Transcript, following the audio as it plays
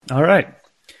All right.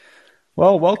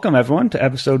 Well, welcome everyone to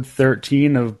episode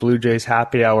 13 of Blue Jays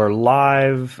Happy Hour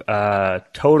Live.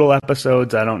 Total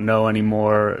episodes, I don't know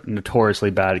anymore.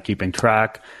 Notoriously bad at keeping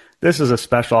track. This is a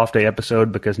special off-day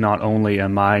episode because not only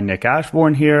am I Nick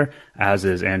Ashbourne here, as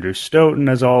is Andrew Stoughton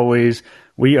as always,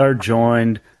 we are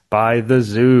joined by the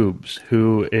Zubes,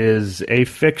 who is a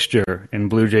fixture in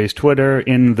Blue Jays Twitter,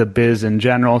 in the biz in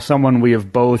general, someone we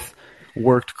have both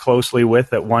worked closely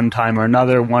with at one time or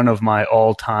another, one of my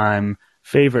all-time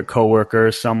favorite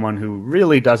coworkers, someone who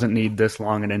really doesn't need this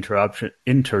long an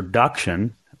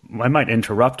introduction. I might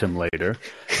interrupt him later.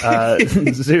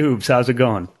 Zubes, how's it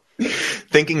going?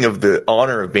 Thinking of the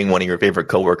honor of being one of your favorite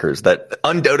coworkers, that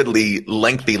undoubtedly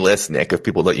lengthy list, Nick, of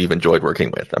people that you've enjoyed working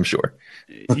with, I'm sure.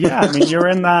 Yeah, I mean, you're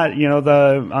in that,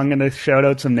 I'm going to shout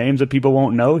out some names that people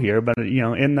won't know here, but,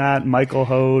 in that Michael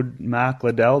Hode, Mac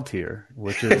Liddell tier,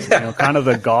 which is, kind of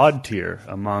the god tier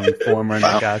among former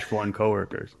Nick Ashbourne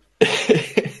coworkers.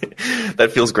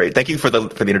 That feels great. Thank you for the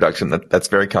introduction. That's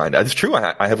very kind. It's true.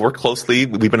 I have worked closely.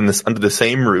 We've been under the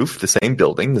same roof, the same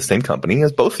building, the same company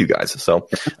as both you guys. So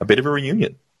a bit of a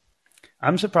reunion.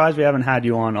 I'm surprised we haven't had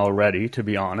you on already, to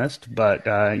be honest. But,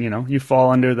 you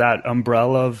fall under that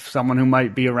umbrella of someone who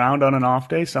might be around on an off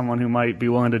day, someone who might be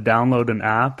willing to download an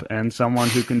app, and someone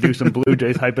who can do some Blue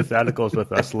Jays hypotheticals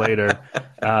with us later,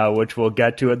 which we'll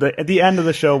get to at the end of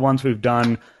the show once we've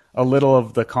done a little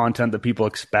of the content that people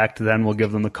expect. Then we'll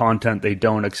give them the content they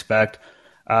don't expect.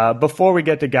 Before we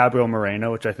get to Gabriel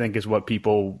Moreno, which I think is what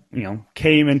people,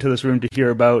 came into this room to hear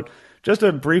about, just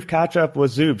a brief catch up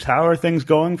with Zubes. How are things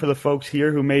going for the folks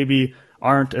here who maybe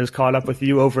aren't as caught up with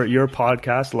you over at your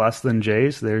podcast, Less Than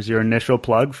Jays? There's your initial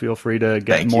plug. Feel free to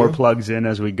get more plugs in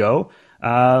as we go.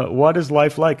 What is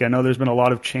life like? I know there's been a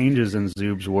lot of changes in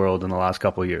Zubes' world in the last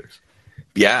couple of years.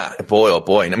 Yeah, boy, oh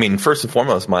boy. I mean, first and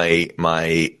foremost, my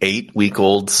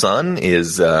 8-week-old son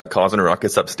is causing a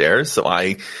ruckus upstairs, so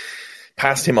I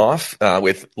passed him off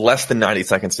with less than 90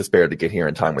 seconds to spare to get here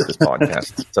in time with this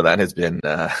podcast. So that has been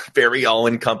very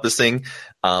all-encompassing.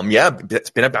 It's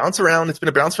been a bounce around. It's been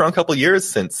a bounce around couple of years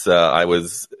since I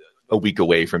was a week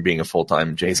away from being a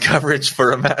full-time Jays coverage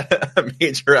for a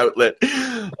major outlet.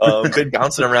 Been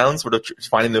bouncing around, sort of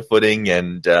finding the footing.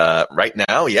 And right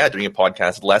now, doing a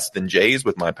podcast, Less Than Jays,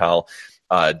 with my pal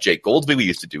Jake Goldsby. We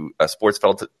used to do a Sports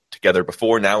Felt together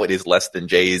before. Now it is Less Than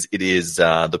Jays. It is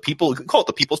the people, you can call it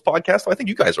the People's Podcast. So I think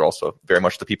you guys are also very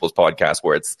much the People's Podcast,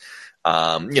 where it's,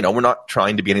 we're not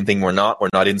trying to be anything we're not. We're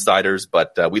not insiders,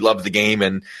 but we love the game,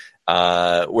 and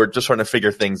we're just trying to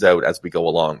figure things out as we go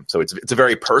along. So it's a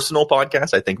very personal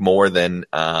podcast, I think, more than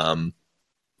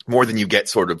you get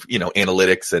sort of,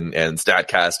 analytics and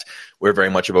StatCast. We're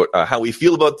very much about how we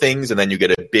feel about things, and then you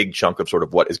get a big chunk of sort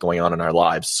of what is going on in our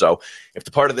lives. So if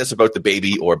the part of this about the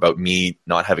baby or about me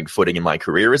not having footing in my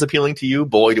career is appealing to you,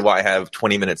 boy, do I have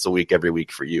 20 minutes a week every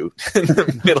week for you in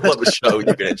the middle of a show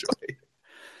you can enjoy.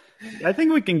 I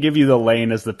think we can give you the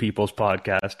lane as the People's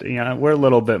Podcast. We're a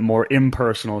little bit more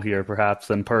impersonal here, perhaps,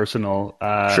 than personal.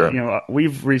 Sure.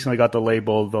 We've recently got the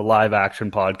label the Live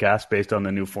Action Podcast based on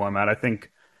the new format. I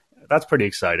think that's pretty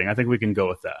exciting. I think we can go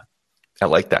with that. I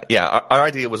like that. Yeah, our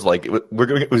idea was like it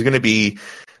was going to be.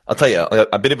 I'll tell you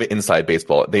a bit of an inside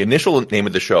baseball. The initial name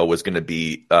of the show was going to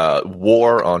be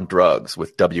War on Drugs,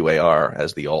 with WAR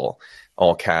as the all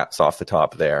caps off the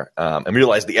top there. And we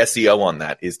realized the SEO on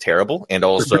that is terrible. And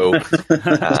also,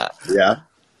 the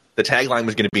tagline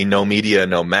was going to be No Media,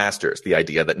 No Masters. The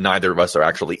idea that neither of us are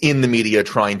actually in the media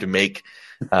trying to make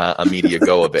a media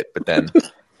go of it. But then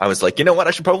I was like, you know what?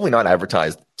 I should probably not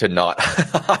advertise to not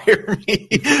hire me.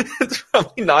 It's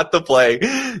probably not the play,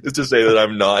 is to say that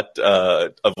I'm not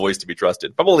a voice to be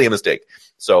trusted. Probably a mistake.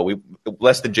 So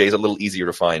Less Than Jay is a little easier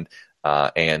to find.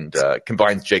 And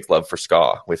combines Jake's love for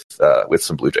ska with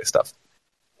some Blue Jay stuff.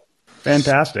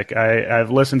 Fantastic.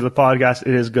 I've listened to the podcast.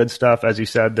 It is good stuff. As you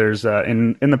said, there's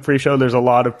in the pre-show, there's a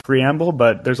lot of preamble,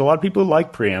 but there's a lot of people who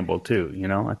like preamble too.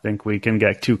 I think we can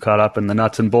get too caught up in the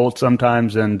nuts and bolts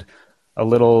sometimes, and a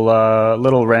little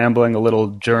rambling, a little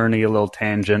journey, a little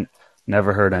tangent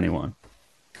never hurt anyone.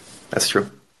 That's true.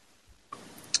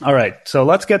 All right, so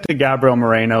let's get to Gabriel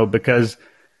Moreno, because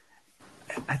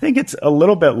I think it's a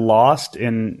little bit lost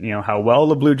in, how well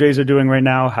the Blue Jays are doing right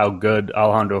now, how good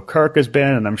Alejandro Kirk has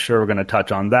been, and I'm sure we're going to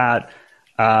touch on that.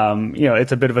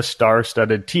 It's a bit of a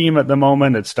star-studded team at the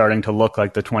moment. It's starting to look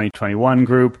like the 2021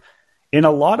 group. In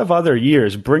a lot of other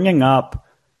years, bringing up,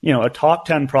 a top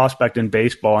 10 prospect in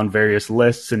baseball on various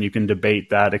lists, and you can debate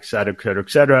that, et cetera, et cetera, et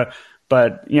cetera.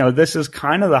 But, this is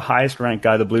kind of the highest ranked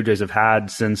guy the Blue Jays have had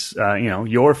since,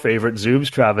 your favorite Zubes,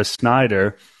 Travis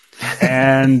Snyder.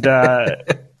 And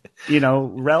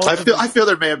relatively. I feel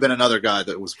there may have been another guy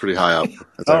that was pretty high up.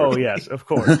 Oh yes, of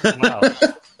course. Wow.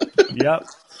 Yep.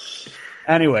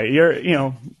 Anyway,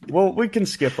 we can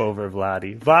skip over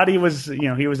Vladdy. Vladdy was,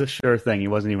 he was a sure thing. He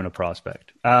wasn't even a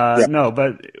prospect. No,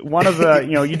 but one of the,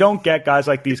 you don't get guys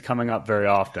like these coming up very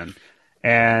often.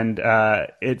 And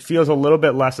it feels a little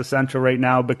bit less essential right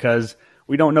now because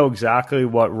we don't know exactly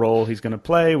what role he's going to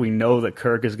play. We know that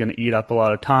Kirk is going to eat up a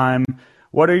lot of time.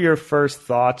 What are your first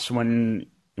thoughts when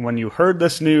you heard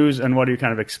this news, and what are you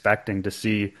kind of expecting to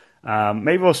see?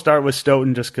 Maybe we'll start with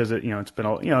Stoughton just because it's been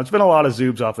a lot of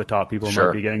Zubes off the top. People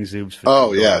might be getting Zubes.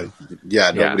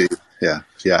 Nobody,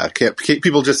 yeah. Can't keep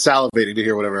people just salivating to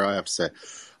hear whatever I have to say.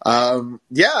 Ross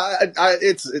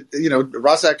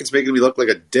Atkins making me look like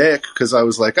a dick because I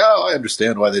was like, oh, I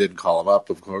understand why they didn't call him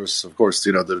up. Of course,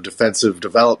 the defensive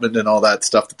development and all that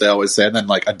stuff that they always say, and then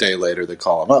like a day later they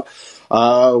call him up.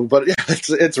 But yeah,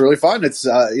 it's really fun. It's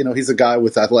he's a guy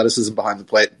with athleticism behind the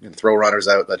plate and throw runners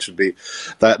out. That should be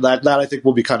that I think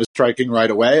will be kind of striking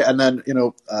right away. And then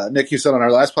Nick, you said on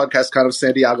our last podcast, kind of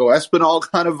Santiago Espinal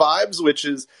kind of vibes, which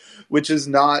is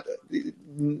not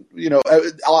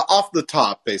off the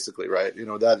top basically, right?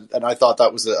 That, and I thought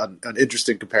that was an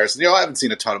interesting comparison. I haven't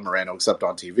seen a ton of Moreno except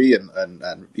on TV,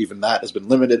 and even that has been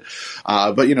limited.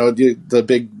 But the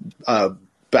big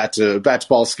bat to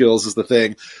ball skills is the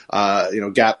thing.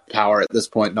 Gap power at this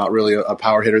point, not really a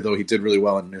power hitter, though he did really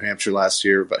well in New Hampshire last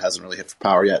year, but hasn't really hit for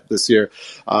power yet this year.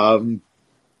 But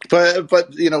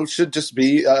should just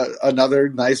be another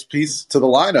nice piece to the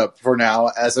lineup for now,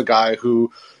 as a guy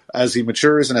who, as he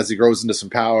matures and as he grows into some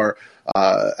power,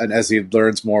 and as he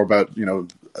learns more about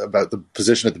the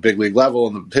position at the big league level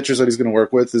and the pitchers that he's going to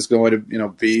work with, is going to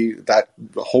be that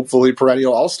hopefully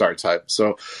perennial all-star type.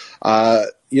 So I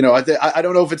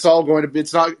don't know if it's all going to be.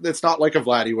 It's not like a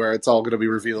Vladdy where it's all going to be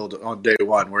revealed on day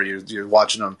one, where you're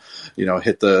watching him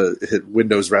hit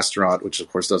Windows Restaurant, which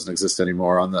of course doesn't exist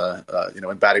anymore on the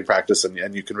in batting practice,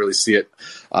 and you can really see it.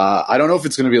 I don't know if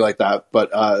it's going to be like that, but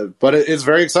it's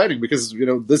very exciting because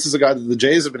this is a guy that the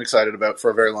Jays have been excited about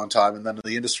for a very long time, and then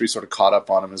the industry sort of caught up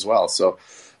on him as well. So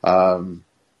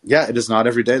it is not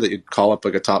every day that you call up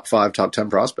like a top 5, top 10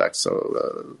 prospect.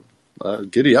 So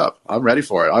giddy up. I'm ready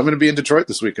for it. I'm going to be in Detroit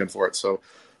this weekend for it. So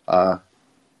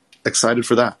excited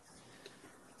for that.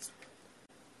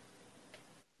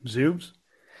 Zubes?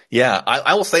 Yeah,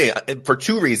 I will say for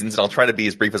 2 reasons, and I'll try to be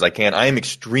as brief as I can. I am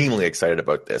extremely excited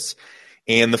about this.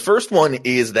 And the first one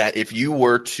is that if you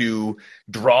were to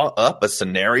draw up a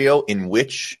scenario in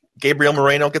which Gabriel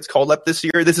Moreno gets called up this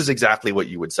year, this is exactly what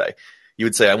you would say. You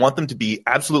would say, I want them to be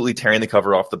absolutely tearing the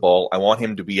cover off the ball. I want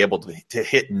him to be able to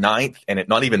hit ninth and it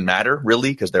not even matter,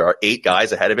 really, because there are 8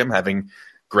 guys ahead of him having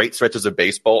great stretches of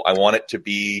baseball. I want it to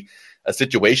be a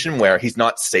situation where he's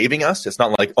not saving us. It's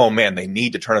not like, oh, man, they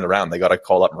need to turn it around. They got to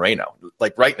call up Moreno.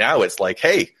 Like right now, it's like,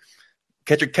 hey,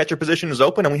 catcher position is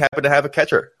open, and we happen to have a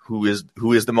catcher who is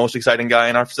the most exciting guy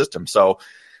in our system. So,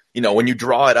 when you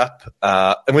draw it up,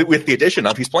 and with the addition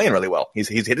of he's playing really well, he's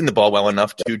hitting the ball well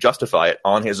enough to justify it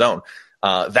on his own.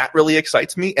 That really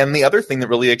excites me. And the other thing that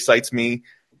really excites me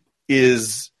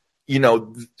is,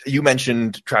 you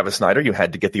mentioned Travis Snyder. You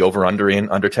had to get the over-under in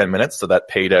under 10 minutes, so that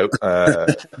paid out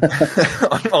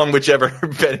on whichever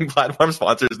betting platform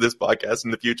sponsors this podcast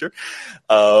in the future.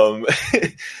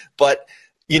 But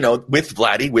with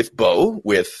Vladdy, with Bo,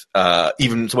 with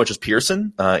even so much as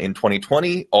Pearson in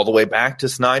 2020, all the way back to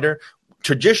Snyder,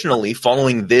 traditionally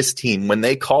following this team, when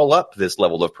they call up this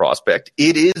level of prospect,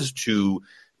 it is to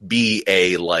be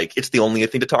it's the only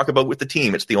thing to talk about with the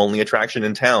team. It's the only attraction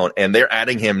in town. And they're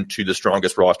adding him to the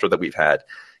strongest roster that we've had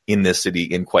in this city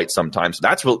in quite some time. So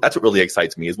that's what really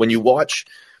excites me, is when you watch,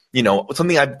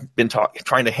 something I've been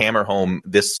trying to hammer home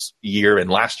this year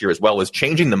and last year as well, is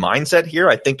changing the mindset here.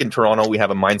 I think in Toronto, we have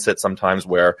a mindset sometimes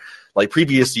where, like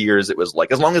previous years, it was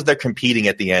like, as long as they're competing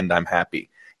at the end, I'm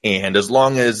happy. And as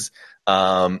long as,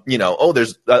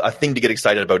 there's a thing to get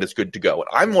excited about, it's good to go. And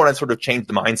I want to sort of change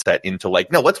the mindset into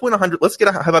like, no, let's win 100. Let's be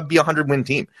a 100-win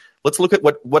team. Let's look at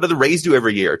what do the Rays do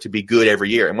every year to be good every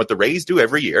year. And what the Rays do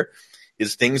every year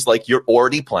is things like you're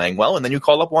already playing well, and then you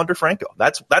call up Wander Franco.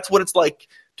 That's what it's like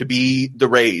to be the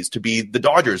Rays, to be the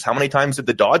Dodgers. How many times did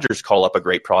the Dodgers call up a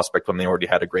great prospect when they already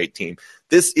had a great team?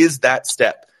 This is that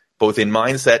step, both in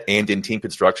mindset and in team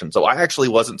construction. So I actually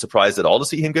wasn't surprised at all to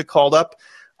see him get called up.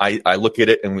 I look at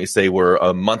it and we say we're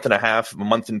a month and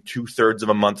 2/3 of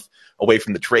a month away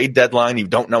from the trade deadline. You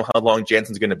don't know how long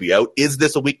Jansen's going to be out. Is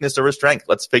this a weakness or a strength?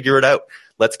 Let's figure it out.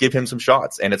 Let's give him some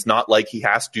shots. And it's not like he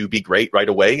has to be great right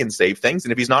away and save things.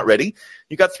 And if he's not ready,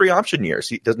 you got 3 option years.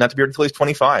 He doesn't have to be ready until he's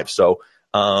 25. So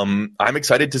I'm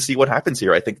excited to see what happens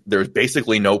here. I think there's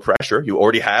basically no pressure. You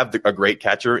already have a great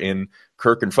catcher in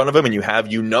Kirk in front of him, and you have,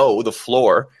 the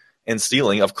floor and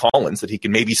ceiling of Collins, that he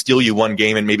can maybe steal you one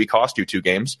game and maybe cost you 2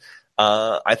 games.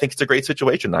 I think it's a great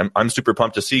situation. I'm super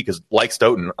pumped to see, because like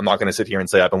Stoughton, I'm not going to sit here and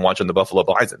say I've been watching the Buffalo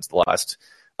Bisons the last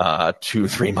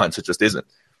 2-3 months. It just isn't.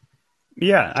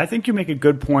 Yeah, I think you make a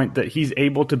good point that he's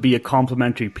able to be a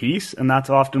complementary piece, and that's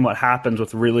often what happens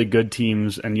with really good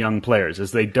teams and young players,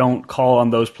 is they don't call on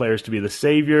those players to be the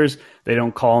saviors. They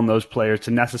don't call on those players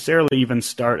to necessarily even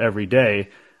start every day.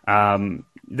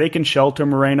 They can shelter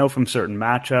Moreno from certain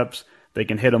matchups. They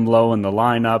can hit him low in the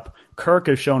lineup. Kirk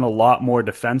has shown a lot more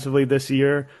defensively this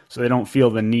year, so they don't feel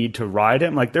the need to ride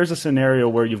him. Like, there's a scenario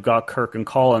where you've got Kirk and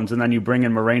Collins, and then you bring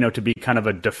in Moreno to be kind of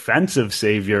a defensive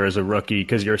savior as a rookie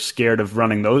because you're scared of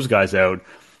running those guys out.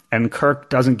 And Kirk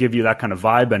doesn't give you that kind of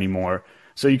vibe anymore.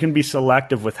 So you can be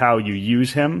selective with how you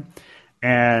use him.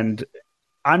 And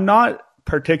I'm not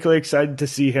particularly excited to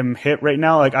see him hit right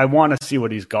now. Like, I want to see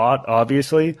what he's got,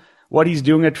 obviously. What he's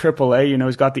doing at AAA,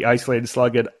 he's got the isolated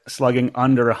slugging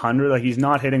under 100. Like, he's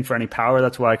not hitting for any power.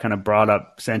 That's why I kind of brought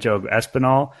up Santiago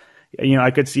Espinal.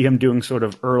 I could see him doing sort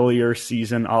of earlier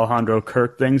season Alejandro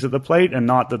Kirk things at the plate, and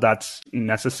not that that's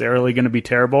necessarily going to be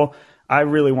terrible. I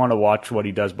really want to watch what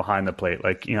he does behind the plate.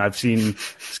 Like, I've seen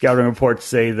scouting reports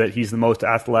say that he's the most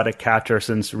athletic catcher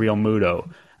since Real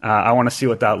Muto. I want to see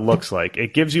what that looks like.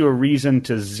 It gives you a reason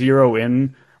to zero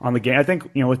in on the game. I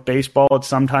think, with baseball,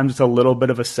 sometimes it's a little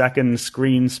bit of a second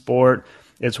screen sport.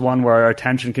 It's one where our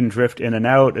attention can drift in and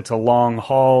out. It's a long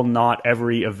haul. Not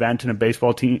every event in a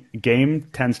baseball game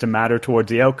tends to matter towards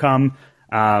the outcome.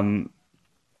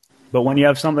 But when you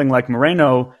have something like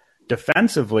Moreno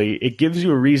defensively, it gives you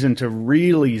a reason to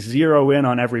really zero in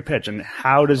on every pitch. And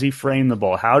how does he frame the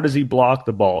ball? How does he block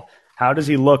the ball? How does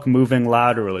he look moving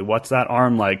laterally? What's that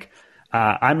arm like?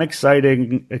 I'm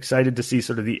excited to see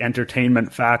sort of the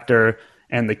entertainment factor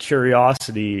and the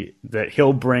curiosity that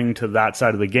he'll bring to that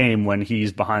side of the game when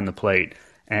he's behind the plate.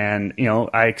 And,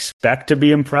 I expect to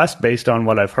be impressed based on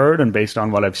what I've heard and based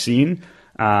on what I've seen.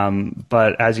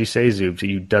 But as you say, Zubes,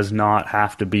 he does not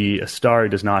have to be a star. He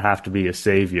does not have to be a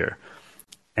savior.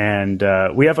 And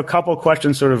we have a couple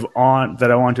questions sort of on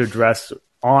that I want to address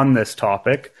on this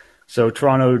topic. So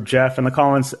Toronto Jeff in the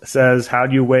comments says, how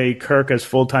do you weigh Kirk as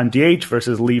full-time DH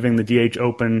versus leaving the DH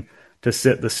open to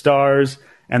sit the stars?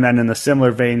 And then in the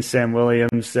similar vein, Sam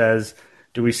Williams says,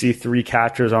 do we see 3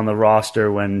 catchers on the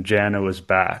roster when Jano is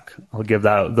back? I'll give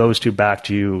those 2 back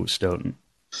to you, Stoughton.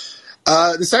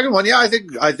 The second one, yeah,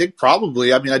 I think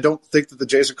probably. I mean, I don't think that the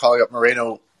Jays are calling up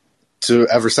Moreno to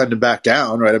ever send him back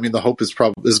down, right? I mean, the hope is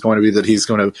going to be that he's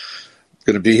going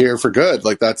to be here for good.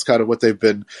 Like, that's kind of what they've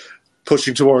been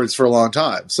pushing towards for a long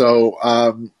time. So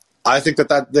I think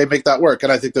that they make that work.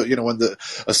 And I think that,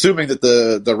 assuming that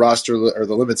the roster or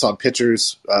the limits on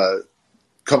pitchers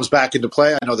comes back into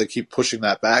play, I know they keep pushing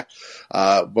that back,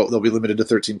 but they'll be limited to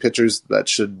 13 pitchers. That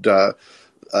should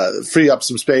free up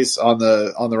some space on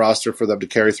the roster for them to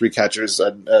carry 3 catchers.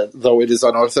 And though it is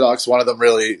unorthodox, one of them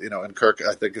really, and Kirk,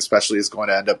 I think especially, is going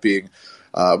to end up being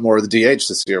more of the DH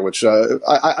this year, which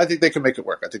I think they can make it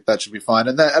work. I think that should be fine.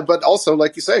 And but also,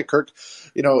 like you say, Kirk,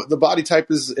 the body type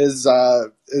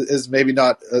is maybe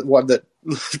not one that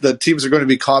the teams are going to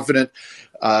be confident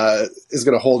is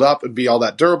going to hold up and be all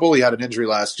that durable. He had an injury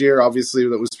last year, obviously,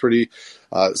 that was pretty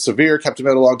severe, kept him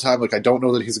out a long time. Like, I don't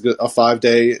know that he's a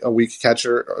 5-day-a-week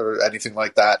catcher or anything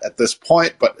like that at this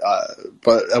point, but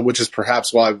which is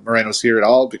perhaps why Moreno's here at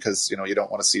all, because you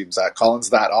don't want to see Zach Collins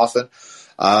that often.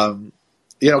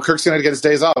 Kirk's going to get his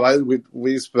days off.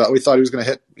 We thought he was going to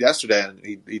hit yesterday, and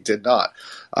he did not.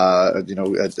 At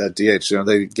DH,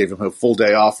 they gave him a full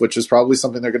day off, which is probably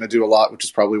something they're going to do a lot, which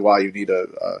is probably why you need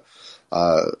a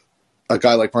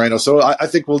guy like Moreno. So I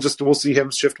think we'll see him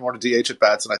shift more to DH at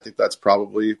bats, and I think that's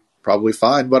probably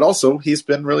fine. But also, he's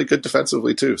been really good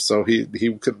defensively too, so he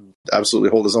could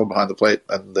absolutely hold his own behind the plate,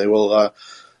 and they'll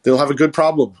have a good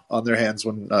problem on their hands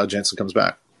when Jansen comes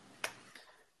back.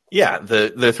 Yeah,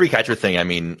 the 3 catcher thing, I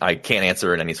mean, I can't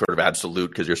answer in any sort of absolute,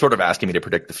 because you're sort of asking me to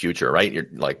predict the future, right? You're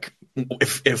like,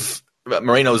 if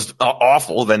Moreno's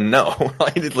awful, then no.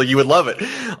 Like, you would love it.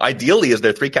 Ideally, is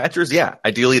there 3 catchers? Yeah.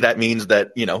 Ideally, that means that,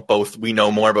 both we know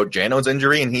more about Jano's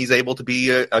injury and he's able to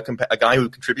be a guy who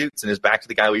contributes and is back to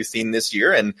the guy we've seen this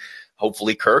year. And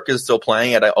hopefully Kirk is still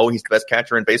playing at he's the best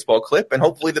catcher in baseball clip. And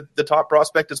hopefully the top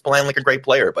prospect is playing like a great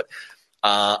player. But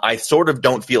I sort of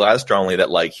don't feel as strongly that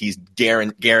like he's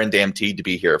guaranteed to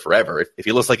be here forever. If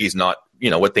he looks like he's not,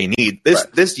 what they need.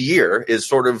 This year is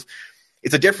sort of,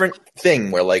 it's a different thing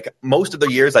where like most of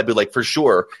the years I'd be like, for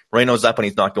sure, Moreno's up and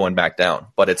he's not going back down.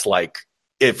 But it's like,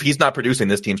 if he's not producing,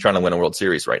 this team's trying to win a World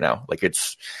Series right now. Like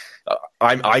it's,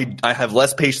 I have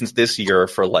less patience this year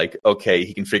for like, okay,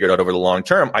 he can figure it out over the long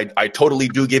term. I totally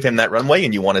do give him that runway,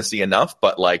 and you want to see enough,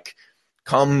 but like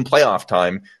come playoff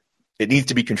time, it needs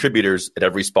to be contributors at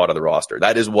every spot of the roster.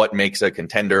 That is what makes a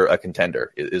contender a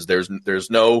contender. Is there's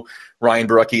no Ryan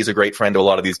Barucki is a great friend to a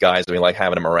lot of these guys, and we like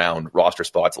having him around. Roster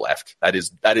spots left. That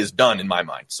is done in my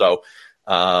mind. So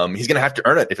he's going to have to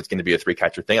earn it if it's going to be a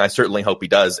 3-catcher thing. I certainly hope he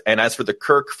does. And as for the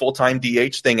Kirk full-time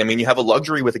DH thing, I mean, you have a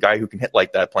luxury with a guy who can hit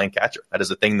like that playing catcher. That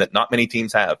is a thing that not many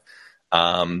teams have.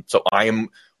 So I am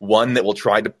one that will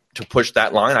try to push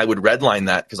that line. I would redline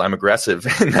that because I'm aggressive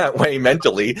in that way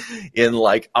mentally, in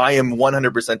like I am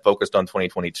 100% focused on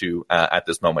 2022 at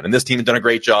this moment. And this team has done a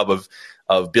great job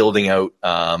of building out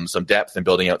some depth and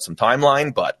building out some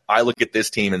timeline. But I look at this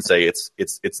team and say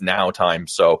it's now time.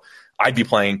 So I'd be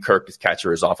playing Kirk as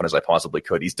catcher as often as I possibly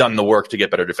could. He's done the work to get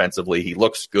better defensively. He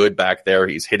looks good back there.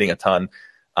 He's hitting a ton.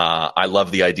 I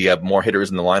love the idea of more hitters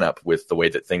in the lineup with the way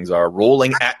that things are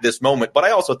rolling at this moment. But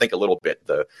I also think a little bit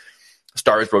the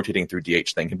Stars rotating through DH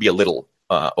thing can be a little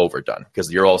overdone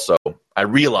because you're also – I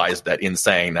realize that in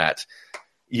saying that,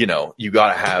 you know, you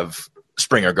got to have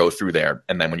Springer go through there.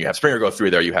 And then when you have Springer go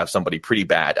through there, you have somebody pretty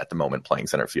bad at the moment playing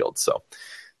center field. So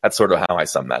that's sort of how I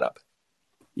sum that up.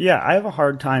 Yeah, I have a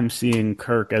hard time seeing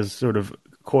Kirk as sort of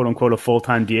quote unquote a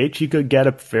full-time DH. He could get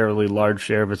a fairly large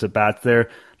share of his at-bats there.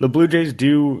 The Blue Jays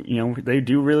do, you know, they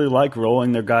do really like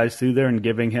rolling their guys through there and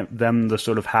giving them the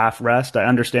sort of half rest. I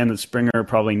understand that Springer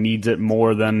probably needs it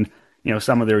more than, you know,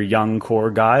 some of their young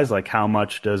core guys. Like how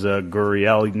much does a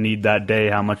Gurriel need that day?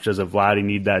 How much does a Vladdy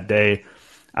need that day?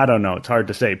 I don't know. It's hard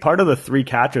to say. Part of the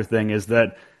 3-catcher thing is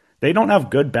that they don't have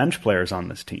good bench players on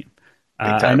this team.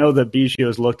 I know that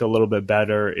Biggio's looked a little bit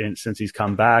better since he's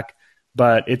come back,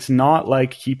 but it's not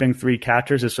like keeping 3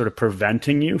 catchers is sort of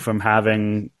preventing you from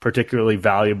having particularly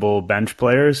valuable bench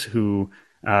players who,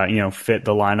 you know, fit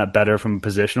the lineup better from a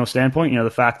positional standpoint. You know, the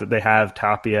fact that they have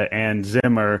Tapia and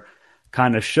Zimmer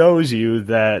kind of shows you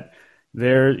that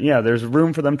there's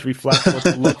room for them to be flexible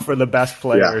to look for the best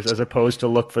players as opposed to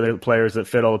look for the players that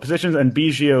fit all the positions. And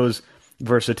Biggio's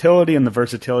versatility and the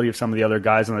versatility of some of the other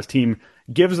guys on this team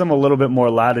gives them a little bit more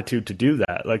latitude to do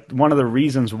that. Like one of the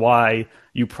reasons why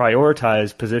you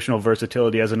prioritize positional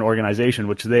versatility as an organization,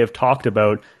 which they have talked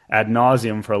about ad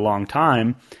nauseum for a long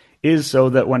time, is so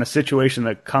that when a situation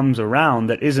that comes around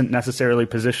that isn't necessarily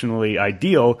positionally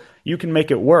ideal, you can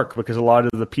make it work because a lot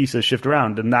of the pieces shift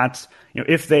around. And that's, you know,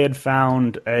 if they had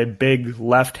found a big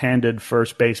left-handed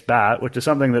first base bat, which is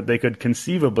something that they could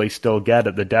conceivably still get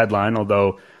at the deadline,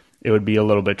 although it would be a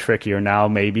little bit trickier now,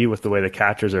 maybe, with the way the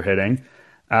catchers are hitting.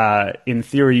 In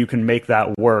theory, you can make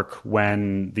that work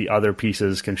when the other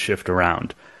pieces can shift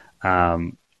around.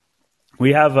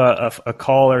 We have a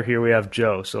caller here. We have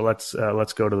Joe. So let's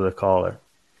go to the caller.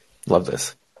 Love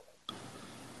this.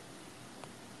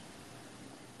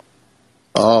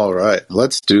 All right,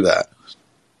 let's do that.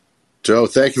 Joe,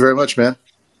 thank you very much, man.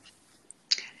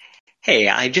 Hey,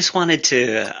 I just wanted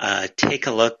to take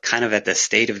a look kind of at the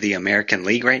state of the American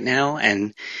League right now,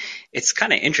 and it's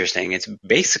kind of interesting. It's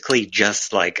basically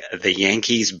just like the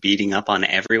Yankees beating up on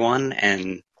everyone,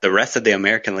 and the rest of the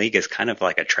American League is kind of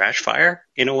like a trash fire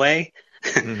in a way.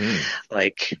 Mm-hmm.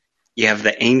 Like you have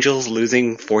the Angels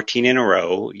losing 14 in a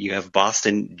row. You have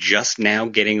Boston just now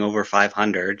getting over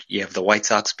 500. You have the White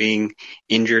Sox being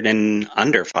injured and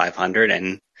under 500,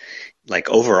 and like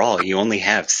overall, you only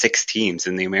have 6 teams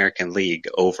in the American League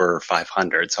over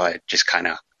 500. So I just kind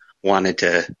of wanted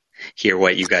to hear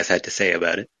what you guys had to say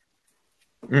about it.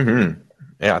 Mm-hmm.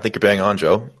 Yeah, I think you're bang on,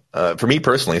 Joe. For me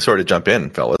personally, sorry to jump in,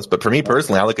 fellas, but for me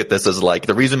personally, I look at this as like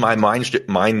the reason my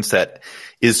mindset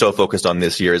is so focused on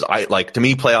this year is to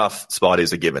me, playoff spot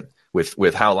is a given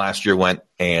with how last year went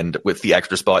and with the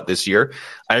extra spot this year.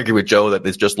 I agree with Joe that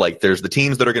it's just like there's the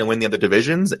teams that are going to win the other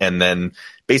divisions, and then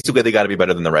basically they got to be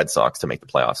better than the Red Sox to make the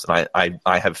playoffs. And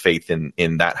I have faith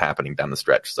in that happening down the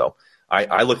stretch. So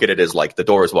I look at it as like the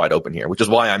door is wide open here, which is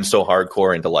why I'm so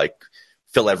hardcore into like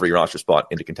fill every roster spot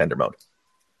into contender mode.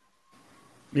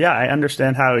 Yeah, I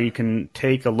understand how you can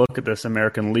take a look at this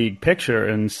American League picture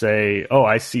and say, oh,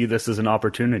 I see this as an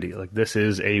opportunity. Like this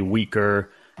is a weaker,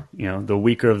 the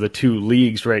weaker of the 2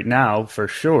 leagues right now for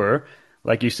sure.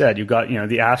 Like you said, you've got,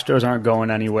 the Astros aren't going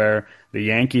anywhere. The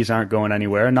Yankees aren't going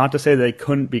anywhere. Not to say they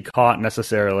couldn't be caught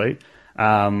necessarily.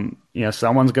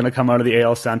 Someone's going to come out of the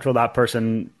AL Central. That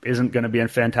person isn't going to be a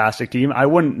fantastic team. I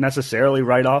wouldn't necessarily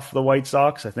write off the White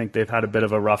Sox. I think they've had a bit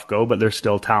of a rough go, but there's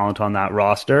still talent on that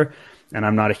roster. And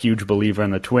I'm not a huge believer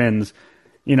in the Twins.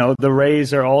 The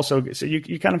Rays are also, so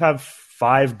you kind of have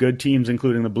 5 good teams,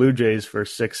 including the Blue Jays, for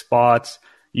 6 spots.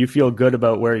 You feel good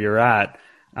about where you're at.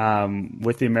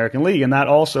 with the American League, and that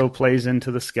also plays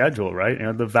into the schedule,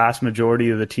 right? The vast majority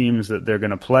of the teams that they're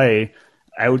going to play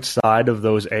outside of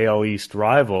those AL East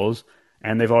rivals,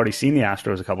 and they've already seen the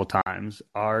Astros a couple times,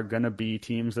 are going to be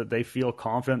teams that they feel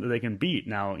confident that they can beat.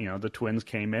 Now, the Twins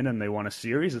came in and they won a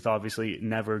series. It's obviously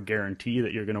never guarantee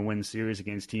that you're going to win series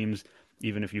against teams,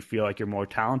 even if you feel like you're more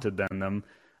talented than them.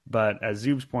 But as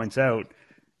Zubes points out,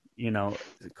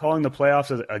 calling the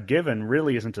playoffs as a given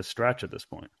really isn't a stretch at this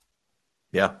point.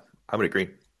 Yeah, I would agree.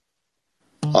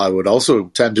 I would also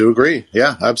tend to agree.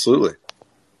 Yeah, absolutely.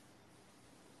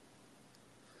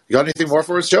 You got anything more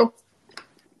for us, Joe?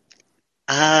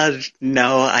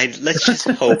 No. Let's just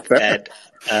hope that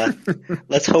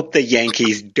let's hope the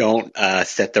Yankees don't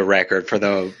set the record for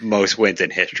the most wins in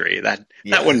history. That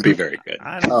wouldn't be very good.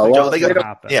 I don't think they that'll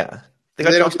happen. Yeah. They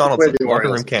got Josh Donaldson, locker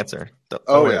room cancer. Don't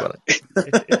worry about it.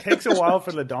 It takes a while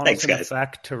for the Donaldson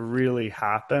effect to really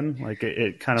happen. Like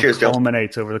it kind of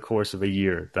culminates over the course of a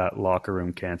year, that locker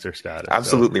room cancer status.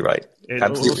 Absolutely right. It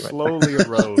will slowly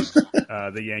erode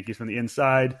the Yankees from the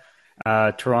inside.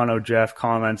 Toronto Jeff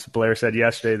comments, Blair said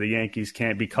yesterday the Yankees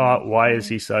can't be caught. Why is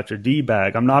he such a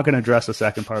D-bag? I'm not going to address the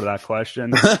second part of that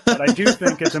question, but I do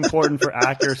think it's important for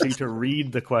accuracy to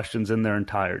read the questions in their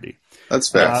entirety. That's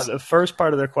fair. The first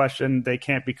part of their question, they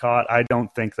can't be caught. I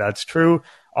don't think that's true.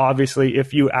 Obviously,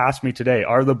 if you ask me today,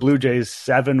 are the Blue Jays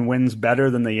 7 wins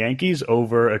better than the Yankees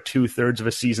over a 2/3 of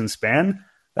a season span?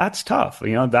 That's tough.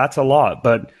 That's a lot,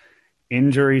 but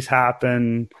injuries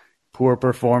happen. Poor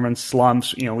performance,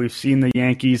 slumps. We've seen the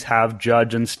Yankees have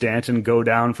Judge and Stanton go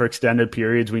down for extended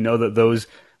periods. We know that those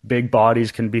big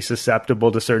bodies can be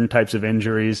susceptible to certain types of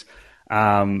injuries.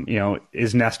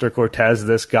 Is Nestor Cortez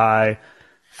this guy?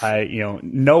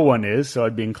 No one is, so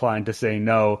I'd be inclined to say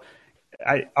no.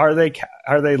 Are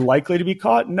they likely to be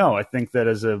caught? No. I think that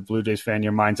as a Blue Jays fan,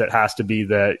 your mindset has to be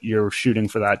that you're shooting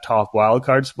for that top wild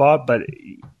card spot, but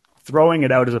throwing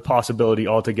it out as a possibility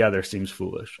altogether seems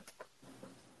foolish.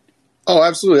 Oh,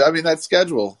 absolutely. I mean, that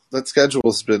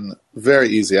schedule's been very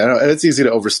easy. I know, and it's easy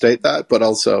to overstate that, but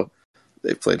also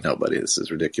they've played nobody. This is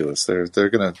ridiculous. They're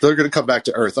gonna come back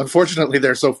to Earth. Unfortunately,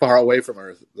 they're so far away from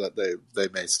Earth that they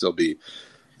may still be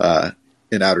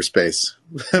in outer space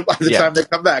by the time they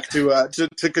come back to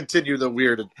continue the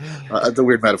weird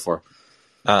metaphor.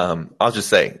 I'll just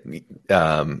say,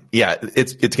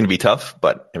 it's going to be tough,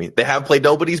 but I mean, they have played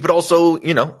nobodies, but also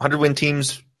 100-win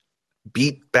teams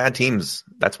beat bad teams.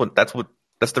 That's the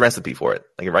recipe for it.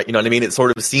 Like, right? You know what I mean? It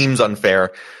sort of seems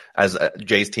unfair as a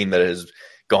Jays team that has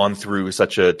gone through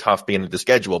such a tough beginning of the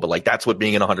schedule, but like that's what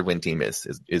being an 100-win team is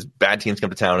bad teams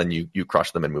come to town and you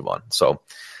crush them and move on. So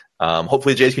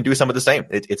hopefully the Jays can do some of the same.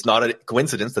 It's not a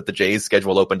coincidence that the Jays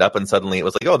schedule opened up and suddenly it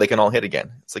was like, oh, they can all hit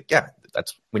again. It's like, yeah,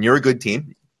 that's when you're a good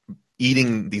team.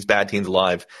 Eating these bad teams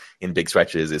alive in big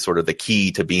stretches is sort of the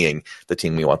key to being the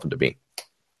team we want them to be.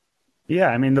 Yeah,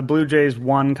 I mean, the Blue Jays,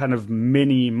 one kind of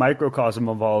mini microcosm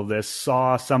of all of this,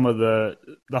 saw some of the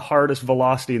hardest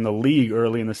velocity in the league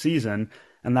early in the season,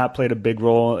 and that played a big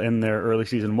role in their early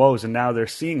season woes. And now they're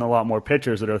seeing a lot more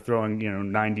pitchers that are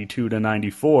throwing 92 to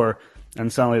 94,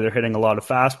 and suddenly they're hitting a lot of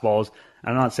fastballs.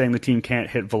 I'm not saying the team can't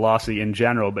hit velocity in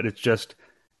general, but it's just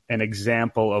an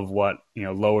example of what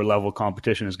lower level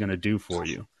competition is going to do for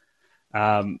you.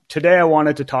 Today I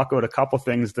wanted to talk about a couple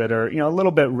things that are a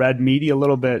little bit red media, a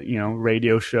little bit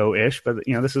radio show ish, but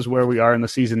this is where we are in the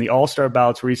season. The All-Star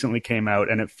ballots recently came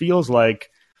out, and it feels like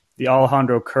the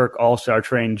Alejandro Kirk All-Star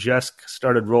train just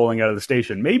started rolling out of the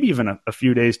station, maybe even a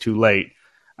few days too late.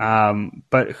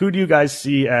 But who do you guys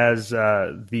see as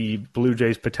the Blue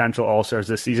Jays potential All-Stars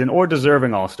this season, or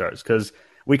deserving All-Stars? Because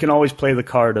we can always play the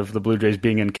card of the Blue Jays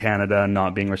being in Canada and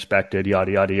not being respected,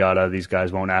 yada, yada, yada. These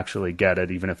guys won't actually get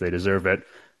it, even if they deserve it.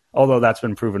 Although that's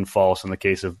been proven false in the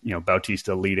case of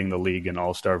Bautista leading the league in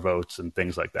All-Star votes and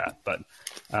things like that. But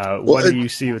what do you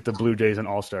see with the Blue Jays and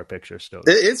All-Star picture still?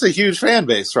 It's a huge fan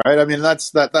base, right? I mean,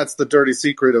 that's the dirty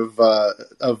secret of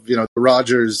the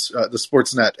Rogers, the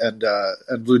Sportsnet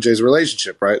and Blue Jays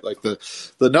relationship, right? Like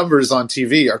the numbers on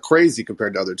TV are crazy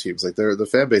compared to other teams. Like the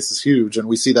fan base is huge, and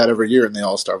we see that every year in the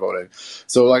All-Star voting.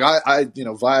 So like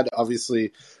Vlad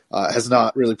obviously has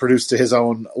not really produced to his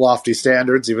own lofty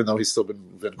standards, even though he's still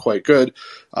been quite good.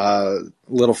 A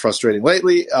little frustrating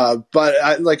lately, but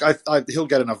he'll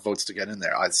get enough votes to get in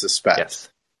there, I suspect. Yes.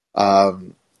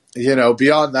 Beyond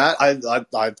that,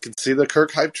 I can see the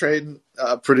Kirk hype train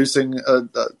producing an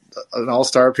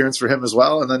all-star appearance for him as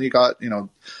well. And then you got on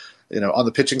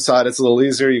the pitching side, it's a little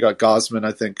easier. You got Gosman,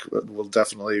 I think, will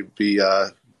definitely be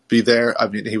there. I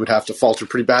mean, he would have to falter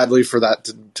pretty badly for that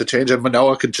to change, and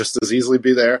Manoah could just as easily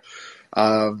be there.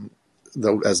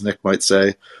 though, as Nick might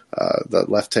say, the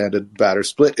left-handed batter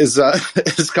split is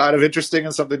is kind of interesting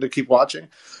and something to keep watching.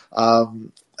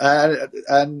 And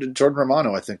Jordan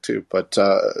Romano, I think, too. But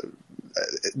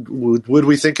would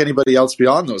we think anybody else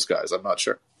beyond those guys? I'm not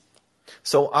sure.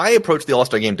 So I approach the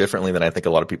All-Star game differently than I think a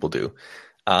lot of people do.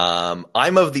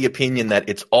 I'm of the opinion that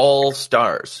it's all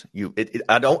stars.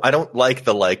 I don't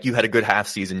like you had a good half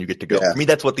season, you get to go. Yeah. For me,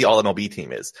 that's what the All MLB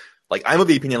team is. Like, I'm of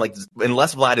the opinion, like,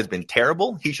 unless Vlad has been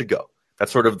terrible, he should go.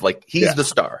 That's sort of like, he's the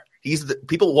star.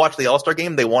 People watch the All-Star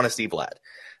game, they want to see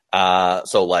Vlad.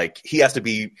 So like, he has to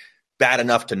be bad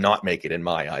enough to not make it in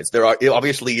my eyes. There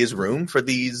obviously is room for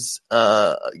these,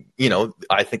 I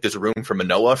think there's room for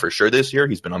Manoah for sure this year.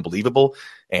 He's been unbelievable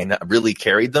and really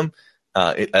carried them.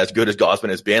 As good as Gausman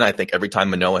has been, I think every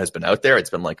time Manoah has been out there, it's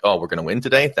been like, oh, we're going to win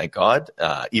today. Thank God.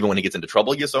 Even when he gets into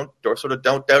trouble, you sort of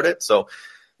don't doubt it. So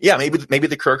yeah, maybe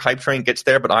the Kirk hype train gets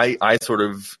there, but I sort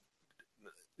of,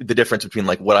 the difference between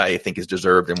like what I think is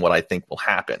deserved and what I think will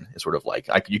happen is sort of like,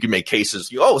 you can make cases,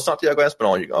 it's Santiago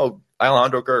Espinal, you go,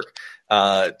 Alejandro Kirk,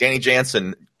 Danny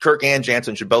Jansen, Kirk and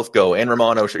Jansen should both go, and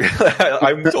Romano should.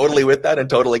 I'm totally with that and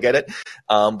totally get it.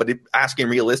 But asking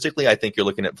realistically, I think you're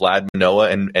looking at Vlad,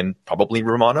 Manoah, and probably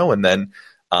Romano, and then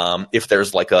if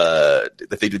there's like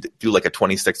if they do like a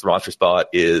 26th roster spot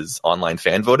is online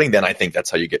fan voting, then I think that's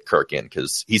how you get Kirk in,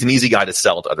 because he's an easy guy to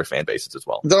sell to other fan bases as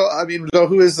well. Though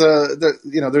who is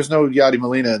there's no Yadi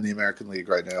Molina in the American League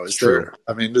right now, is there? True.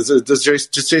 I mean, does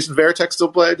Jason Varitek still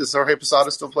play? Does Jorge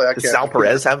Posada still play? Does Sal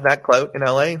Perez have that clout in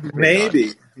LA?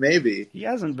 Maybe. He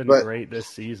hasn't been great this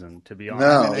season, to be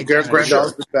honest. No, Garrett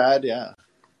Grandal's been bad. Yeah.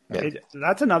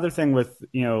 That's another thing with,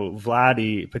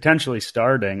 Vladdy potentially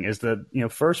starting is that,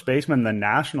 first basemen in the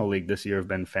National League this year have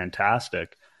been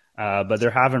fantastic. But there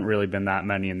haven't really been that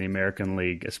many in the American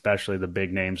League, especially the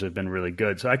big names have been really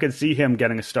good. So I could see him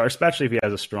getting a start, especially if he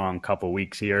has a strong couple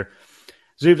weeks here.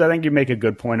 Zubes, I think you make a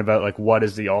good point about like what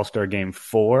is the All-Star game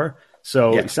for.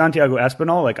 So Santiago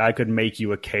Espinal, I could make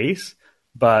you a case.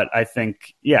 But I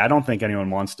think, I don't think anyone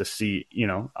wants to see,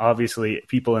 obviously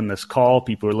people in this call,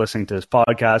 people who are listening to this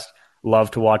podcast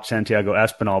love to watch Santiago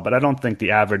Espinal, but I don't think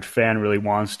the average fan really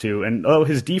wants to. And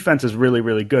his defense is really,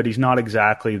 really good, he's not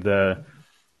exactly the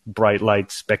bright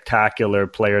light, spectacular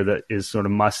player that is sort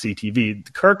of must-see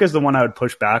TV. Kirk is the one I would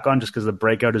push back on just because the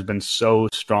breakout has been so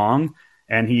strong.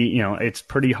 And it's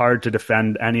pretty hard to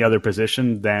defend any other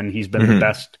position than he's been the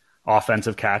best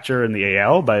offensive catcher in the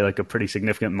AL by like a pretty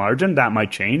significant margin. That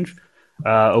might change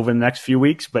over the next few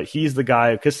weeks, but he's the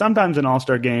guy, because sometimes an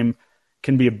All-Star game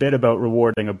can be a bit about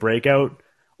rewarding a breakout,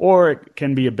 or it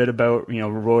can be a bit about,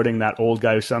 rewarding that old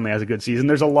guy who suddenly has a good season.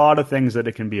 There's a lot of things that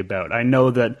it can be about. I know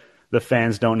that the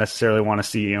fans don't necessarily want to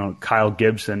see, Kyle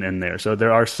Gibson in there. So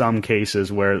there are some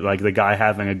cases where like the guy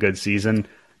having a good season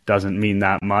doesn't mean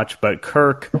that much, but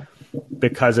Kirk,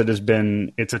 because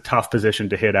it's a tough position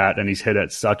to hit at, and he's hit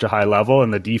at such a high level,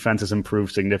 and the defense has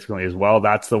improved significantly as well.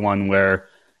 That's the one where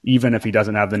even if he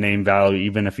doesn't have the name value,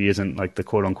 even if he isn't like the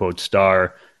quote unquote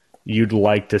star, you'd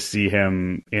like to see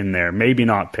him in there. Maybe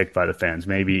not picked by the fans.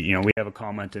 Maybe, we have a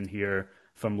comment in here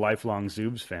from lifelong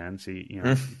Zubes fans.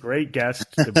 Great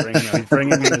guest to bring, he's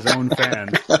bringing in his own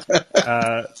fans.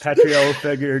 Petrio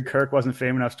figured Kirk wasn't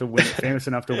famous enough to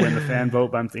win the fan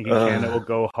vote, but I'm thinking Canada will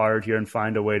go hard here and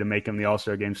find a way to make him the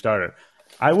All-Star game starter.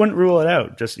 I wouldn't rule it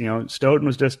out. Just, Stoughton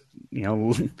was just,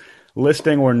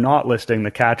 listing or not listing the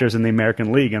catchers in the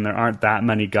American League, and there aren't that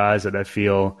many guys that I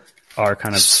feel are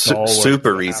kind of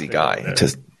super easy guy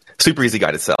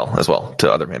to sell as well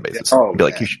to other fan bases.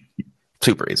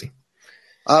 Super easy.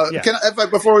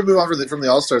 Before we move on from the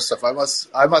All-Star stuff,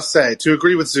 I must say, to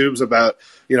agree with Zubes about,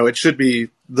 it should be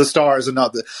the stars and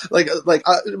not the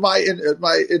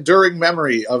my enduring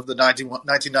memory of the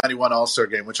 1991 All-Star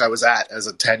game, which I was at as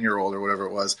a 10-year-old or whatever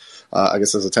it was, I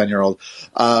guess as a 10-year-old,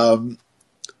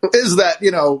 is that,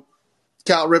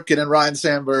 Cal Ripken and Ryan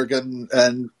Sandberg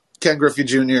and Ken Griffey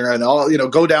Jr. and all,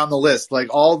 go down the list,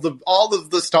 like all of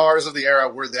the stars of the era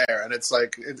were there, and it's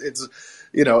like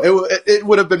it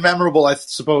would have been memorable, I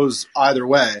suppose, either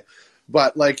way.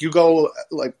 But like you go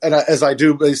as I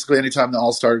do basically anytime the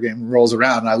All-Star game rolls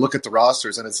around, and I look at the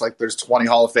rosters, and it's like there's 20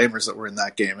 Hall of Famers that were in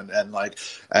that game, and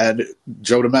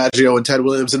Joe DiMaggio and Ted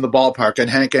Williams in the ballpark, and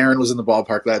Hank Aaron was in the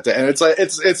ballpark that day, and it's like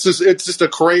it's just a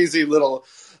crazy little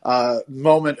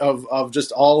moment of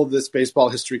just all of this baseball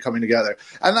history coming together.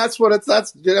 And that's what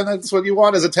that's what you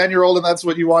want as a 10-year-old, and that's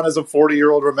what you want as a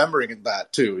 40-year-old remembering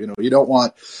that too. You don't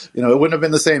want, it wouldn't have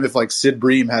been the same if like Sid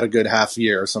Bream had a good half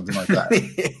year or something like that.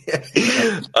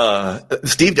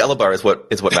 Steve Delabar is what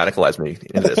radicalized me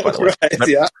into this, by the way. Right,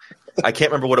 yeah. I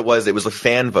can't remember what it was. It was a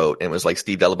fan vote, and it was like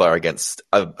Steve Delabar against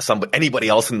anybody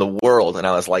else in the world. And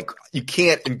I was like, you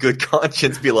can't in good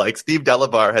conscience be like, Steve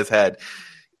Delabar has had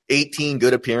 18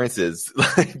 good appearances.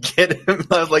 Get him.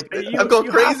 I was like, I'm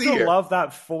going crazy here. You love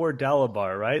that for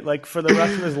Delabar, right? Like for the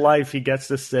rest of his life, he gets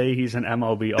to say he's an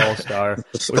MLB All-Star,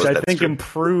 which I think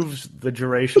improves the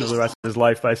duration of the rest of his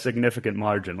life by a significant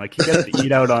margin. Like he gets to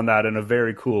eat out on that in a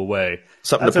very cool way.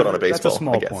 Something to put on a baseball. That's a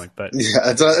small point, but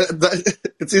yeah,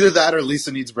 it's either that or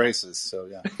Lisa needs braces. So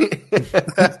yeah.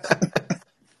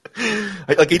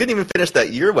 Like he didn't even finish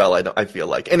that year well. I feel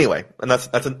like anyway, and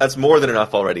that's more than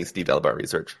enough already. Steve Delabar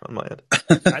research on my end.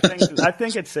 I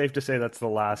think it's safe to say that's the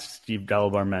last Steve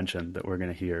Delabar mention that we're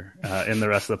going to hear in the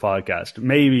rest of the podcast.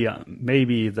 Maybe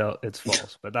it's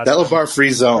false, but that's Delabar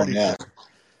free zone. Yeah.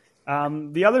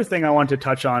 The other thing I want to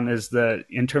touch on is that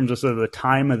in terms of sort of the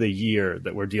time of the year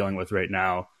that we're dealing with right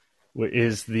now,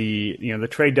 is the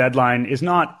trade deadline is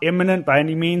not imminent by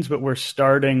any means, but we're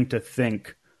starting to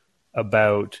think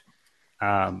about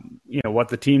what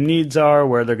the team needs are,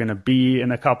 where they're going to be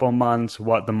in a couple months,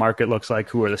 what the market looks like,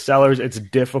 who are the sellers. It's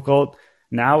difficult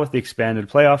now with the expanded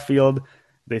playoff field.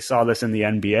 They saw this in the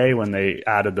NBA when they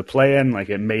added the play-in. Like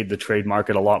it made the trade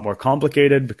market a lot more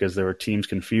complicated because there were teams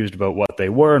confused about what they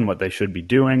were and what they should be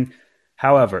doing.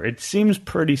 However, it seems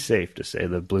pretty safe to say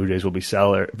the Blue Jays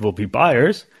will be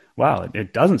buyers. Wow,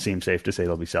 it doesn't seem safe to say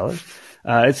they'll be sellers.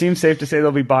 It seems safe to say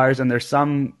they'll be buyers, and there's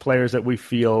some players that we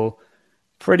feel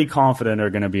pretty confident are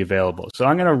going to be available. So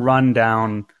I'm going to run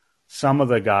down some of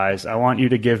the guys. I want you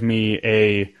to give me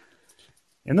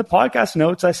in the podcast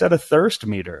notes, I said a thirst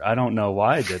meter. I don't know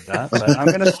why I did that, but I'm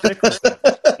going to stick with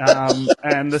it.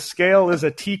 And the scale is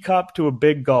a teacup to a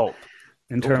big gulp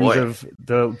in terms of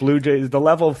the Blue Jays, the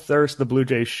level of thirst the Blue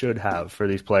Jays should have for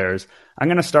these players. I'm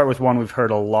going to start with one we've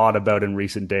heard a lot about in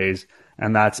recent days,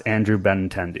 and that's Andrew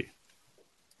Benintendi.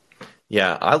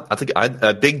 Yeah, I think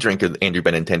a big drink of Andrew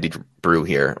Benintendi brew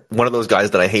here. One of those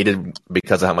guys that I hated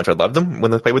because of how much I loved them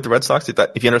when they played with the Red Sox. If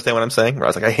you understand what I'm saying, where I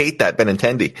was like, I hate that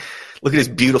Benintendi. Look at his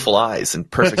beautiful eyes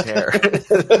and perfect hair.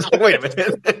 Wait a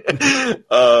minute.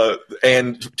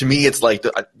 And to me, it's like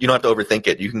you don't have to overthink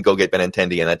it. You can go get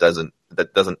Benintendi, and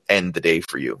that doesn't end the day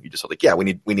for you. You just like, yeah, we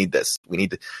need this. We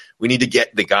need to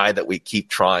get the guy that we keep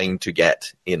trying to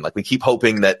get in. Like we keep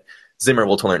hoping that Zimmer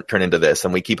will turn into this,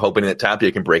 and we keep hoping that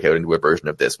Tapia can break out into a version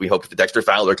of this. We hope that Dexter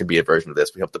Fowler can be a version of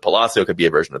this. We hope that Palacio could be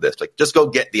a version of this. Like, just go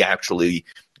get the actually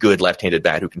good left-handed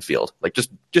bat who can field. Like,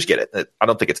 just get it. I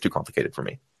don't think it's too complicated for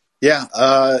me. Yeah,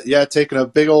 taking a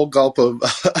big old gulp of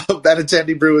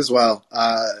Benintendi brew as well.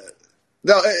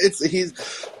 No,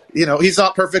 he's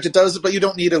not perfect. It does, but you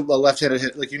don't need a left-handed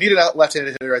hit. Like you need a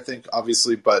left-handed hitter, I think,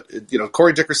 obviously. But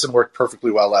Corey Dickerson worked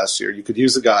perfectly well last year. You could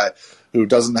use a guy who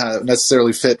doesn't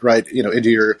necessarily fit right,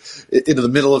 into the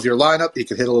middle of your lineup. He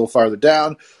could hit a little farther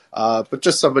down, but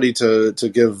just somebody to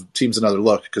give teams another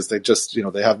look because they just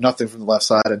they have nothing from the left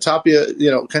side. And Tapia,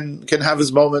 can have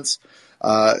his moments.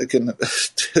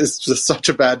 Is just such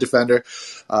a bad defender.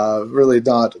 Really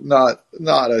not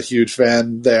a huge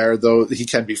fan there, though he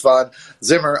can be fun.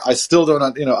 Zimmer, I still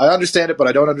don't, I understand it, but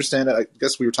I don't understand it. I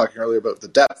guess we were talking earlier about the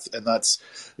depth, and that's,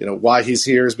 why he's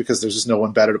here is because there's just no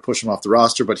one better to push him off the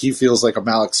roster, but he feels like a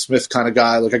Malik Smith kind of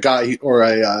guy, like a guy or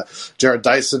a Jared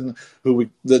Dyson, who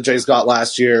the Jays got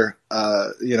last year,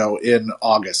 in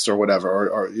August or whatever,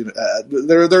 or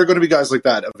there are going to be guys like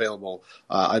that available.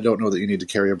 I don't know that you need to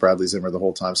carry a Bradley Zimmer the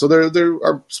whole time. So there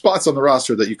are spots on the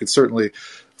roster that you could certainly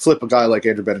flip a guy like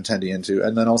Andrew Benintendi into,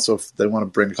 and then also if they want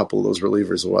to bring a couple of those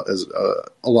relievers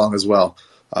along as well,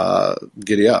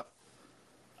 giddy up.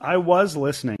 I was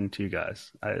listening to you guys.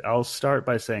 I'll start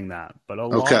by saying that, but a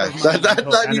lot okay.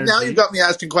 of now you've got me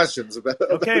asking questions about.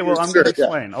 Okay, well, I'm going to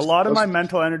explain. Yeah. A lot of my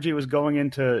mental energy was going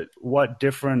into what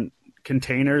different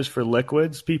containers for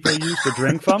liquids people use to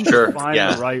drink from to find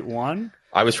the right one.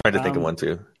 I was trying to think of one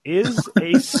too. Is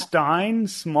a Stein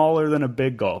smaller than a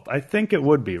Big Gulp? I think it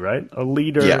would be, right? A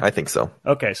liter. Yeah, I think so.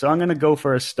 Okay, so I'm going to go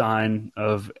for a Stein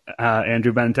of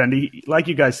Andrew Benintendi. Like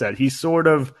you guys said, he's sort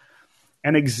of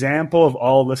an example of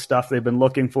all the stuff they've been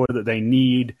looking for that they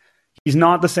need. He's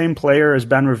not the same player as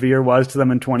Ben Revere was to them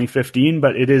in 2015,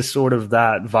 but it is sort of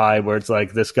that vibe where it's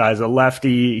like, this guy's a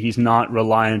lefty. He's not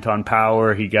reliant on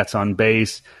power. He gets on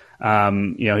base.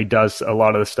 He does a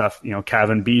lot of the stuff,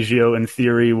 Kevin Biggio in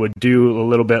theory would do, a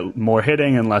little bit more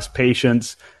hitting and less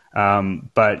patience.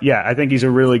 But yeah, I think he's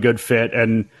a really good fit,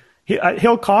 and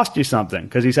he'll cost you something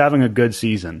because he's having a good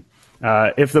season.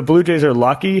 If the Blue Jays are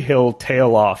lucky, he'll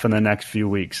tail off in the next few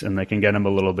weeks, and they can get him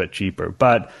a little bit cheaper.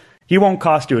 But he won't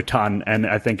cost you a ton, and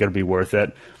I think it'll be worth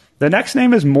it. The next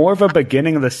name is more of a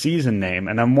beginning of the season name,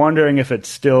 and I'm wondering if it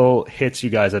still hits you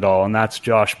guys at all, and that's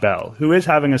Josh Bell, who is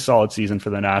having a solid season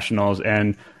for the Nationals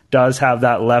and does have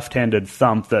that left-handed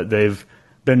thump that they've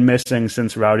been missing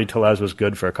since Rowdy Tellez was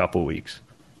good for a couple weeks.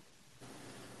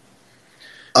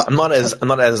 I'm not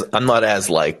as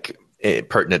like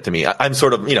pertinent to me. I'm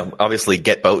sort of, obviously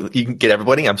get both. You can get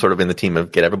everybody. I'm sort of in the team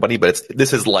of get everybody, but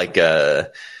this is like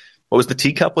what was the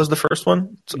teacup was the first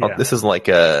one? So yeah. This is like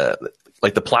the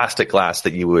plastic glass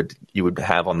that you would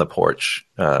have on the porch.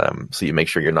 So you make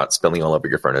sure you're not spilling all over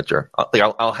your furniture.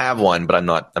 I'll have one, but I'm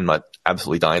not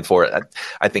absolutely dying for it.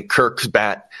 I think Kirk's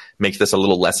bat makes this a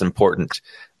little less important.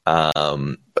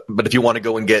 But if you want to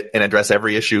go and get and address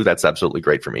every issue, that's absolutely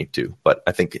great for me too. But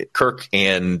I think Kirk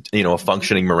and, a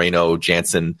functioning Moreno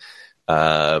Jansen,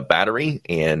 battery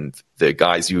and the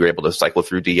guys you were able to cycle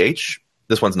through DH,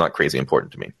 this one's not crazy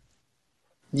important to me.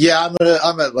 Yeah,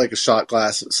 I'm at like a shot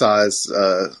glass size.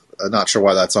 I'm not sure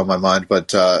why that's on my mind, but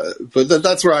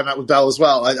that's where I'm at with Bell as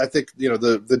well. I think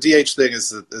the DH thing is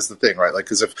the thing, right? Like,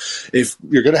 because if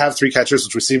you're going to have three catchers,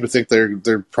 which we seem to think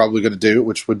they're probably going to do,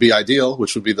 which would be ideal,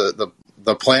 which would be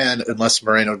the plan, unless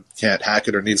Moreno can't hack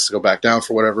it or needs to go back down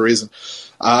for whatever reason,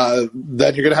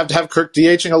 then you're going to have Kirk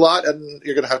DHing a lot, and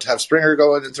you're going to have Springer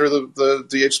going through the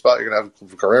DH spot. You're going to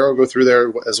have Guerrero go through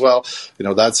there as well.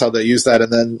 That's how they use that.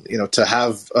 And then, to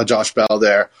have a Josh Bell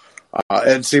there,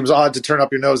 it seems odd to turn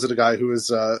up your nose at a guy who is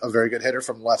a very good hitter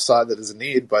from the left side that is a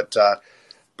need, but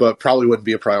probably wouldn't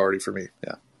be a priority for me.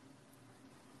 Yeah.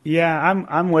 Yeah,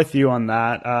 I'm with you on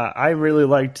that. I really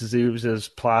liked Zubes'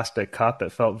 plastic cup.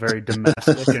 It felt very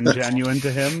domestic and genuine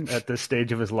to him at this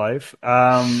stage of his life.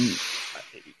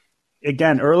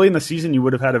 Again, early in the season, you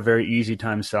would have had a very easy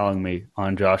time selling me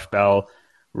on Josh Bell.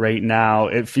 Right now,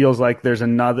 it feels like there's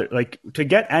another, to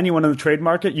get anyone in the trade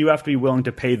market, you have to be willing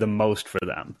to pay the most for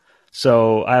them.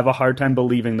 So I have a hard time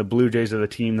believing the Blue Jays are the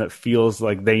team that feels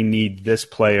like they need this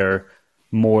player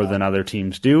more than other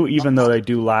teams do, even though they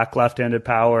do lack left-handed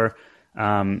power.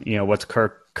 What's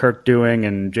Kirk doing,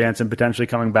 and Jansen potentially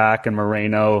coming back, and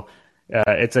Moreno.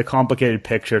 It's a complicated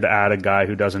picture to add a guy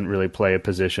who doesn't really play a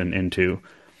position into.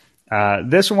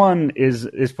 This one is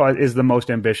the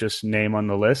most ambitious name on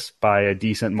the list by a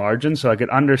decent margin, so I could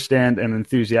understand an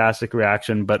enthusiastic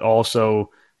reaction, but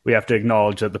also we have to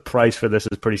acknowledge that the price for this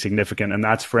is pretty significant, and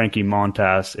that's Frankie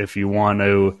Montas if you want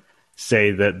to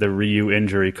say that the Ryu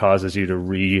injury causes you to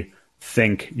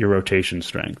rethink your rotation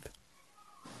strength.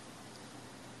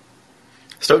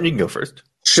 Stoughton, you can go first.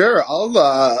 Sure,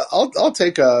 I'll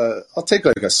take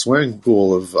like a swimming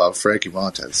pool of Frankie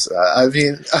Montas. I'm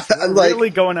really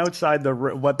going outside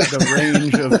what the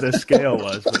range of the scale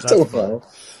was. But I don't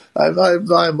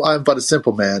know. I'm but a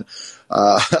simple man.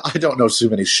 I don't know too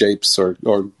many shapes or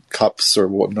cups or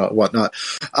whatnot.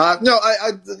 No,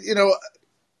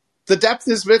 the depth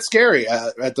is a bit scary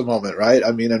at the moment, right?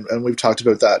 I mean, and we've talked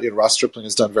about that. Ross Stripling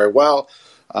has done very well.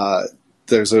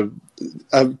 There's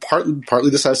partly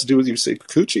this has to do with Yusei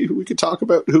Kikuchi, who we could talk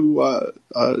about, who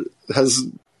has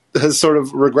sort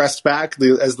of regressed back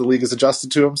as the league has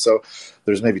adjusted to him. So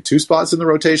there's maybe two spots in the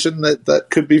rotation that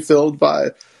could be filled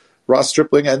by Ross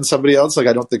Stripling and somebody else.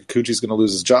 I don't think Kikuchi's going to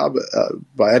lose his job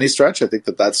by any stretch. I think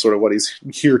that's sort of what he's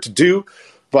here to do.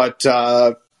 But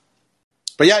yeah,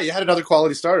 you had another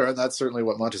quality starter, and that's certainly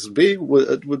what Montes would be a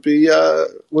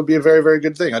very, very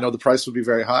good thing. I know the price would be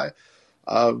very high,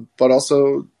 but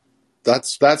also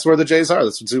that's where the Jays are.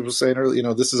 That's what Zubes was saying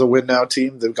earlier. This is a win now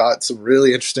team. They've got some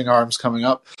really interesting arms coming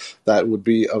up that would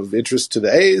be of interest to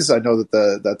the A's. I know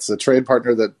that that's a trade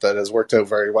partner that has worked out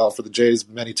very well for the Jays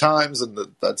many times, and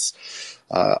that's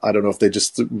I don't know if they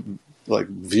just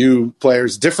view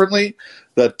players differently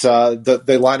that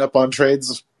they line up on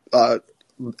trades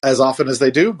as often as they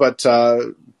do, but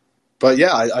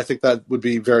yeah, I think that would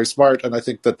be very smart, and I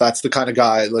think that's the kind of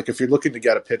guy. If you're looking to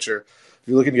get a pitcher, if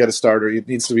you're looking to get a starter, it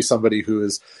needs to be somebody who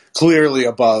is clearly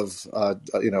above, a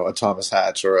Thomas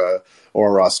Hatch or a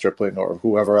Ross Stripling or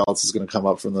whoever else is going to come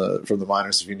up from the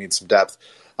minors if you need some depth.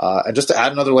 And just to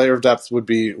add another layer of depth would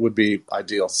be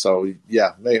ideal. So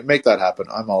yeah, make that happen.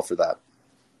 I'm all for that.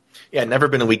 Yeah, never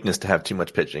been a weakness to have too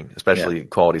much pitching, especially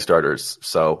quality starters.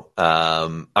 So,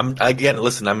 I'm in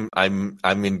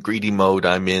greedy mode.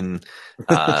 I'm in,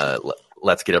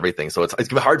 let's get everything. So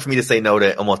it's hard for me to say no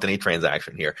to almost any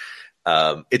transaction here.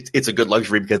 It's a good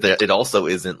luxury because it also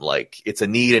isn't it's a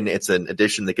need and it's an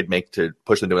addition they could make to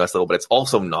push them to the next level, but it's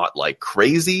also not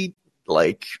crazy.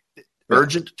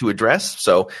 urgent to address.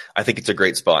 So I think it's a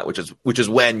great spot, which is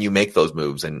when you make those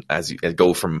moves and as you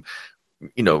go from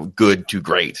good to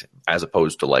great, as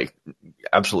opposed to like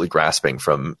absolutely grasping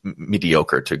from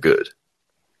mediocre to good.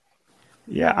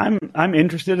 Yeah, I'm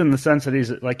interested in the sense that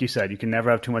he's, like you said, you can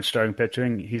never have too much starting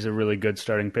pitching. He's a really good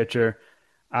starting pitcher.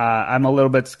 I'm a little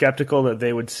bit skeptical that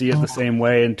they would see it the same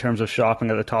way in terms of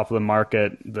shopping at the top of the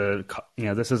market.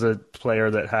 This is a player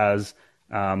that has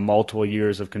multiple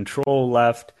years of control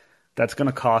left. That's going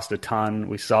to cost a ton.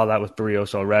 We saw that with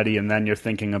Barrios already, and then you're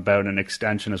thinking about an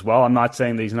extension as well. I'm not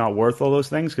saying that he's not worth all those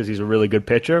things because he's a really good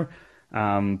pitcher,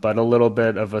 but a little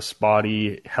bit of a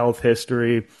spotty health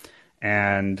history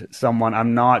and someone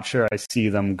I'm not sure I see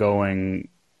them going.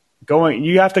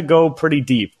 You have to go pretty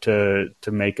deep to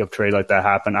make a trade like that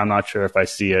happen. I'm not sure if I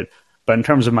see it, but in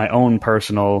terms of my own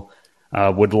personal,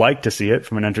 would like to see it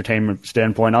from an entertainment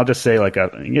standpoint. I'll just say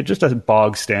just a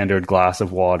bog standard glass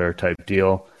of water type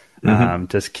deal.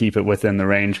 Just keep it within the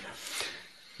range.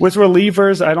 With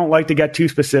relievers, I don't like to get too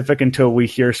specific until we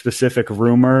hear specific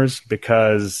rumors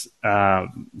because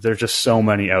there's just so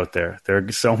many out there. There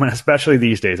are so many, especially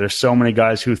these days. There's so many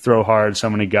guys who throw hard,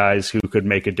 so many guys who could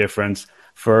make a difference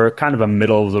for kind of a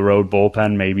middle-of-the-road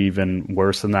bullpen, maybe even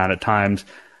worse than that at times.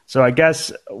 So I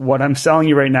guess what I'm selling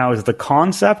you right now is the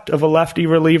concept of a lefty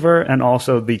reliever and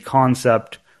also the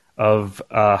concept of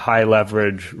a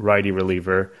high-leverage righty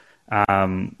reliever.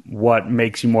 What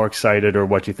makes you more excited or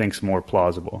what you think is more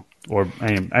plausible? Or,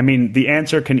 I mean, the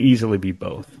answer can easily be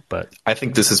both. But I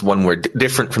think this is one where,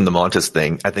 different from the Montes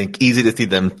thing, I think easy to see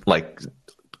them like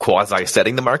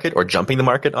quasi-setting the market or jumping the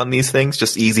market on these things,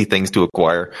 just easy things to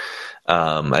acquire.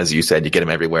 As you said, you get them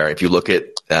everywhere. If you look at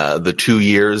the 2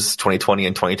 years, 2020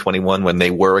 and 2021, when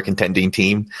they were a contending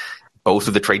team, both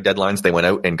of the trade deadlines, they went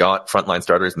out and got frontline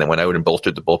starters and they went out and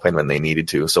bolstered the bullpen when they needed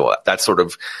to. So that's sort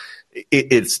of,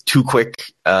 it's too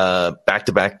quick,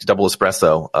 back-to-back double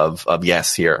espresso of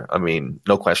yes here. I mean,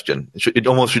 no question. It's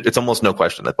almost no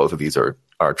question that both of these are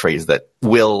trades that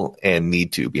will and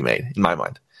need to be made, in my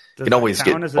mind. Does you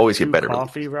can always get better.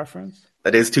 Coffee reference?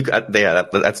 That is two. Yeah,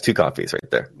 that's two coffees right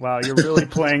there. Wow, you're really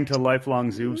playing to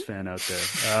lifelong Zubes fan out there.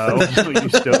 Hopefully you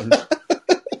still.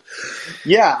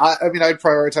 Yeah, I mean, I'd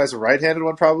prioritize a right-handed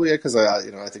one probably because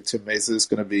I think Tim Mesa is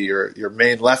going to be your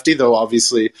main lefty, though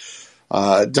obviously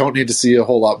don't need to see a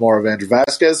whole lot more of Andrew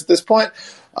Vasquez at this point.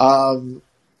 And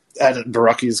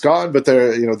Baraki is gone, but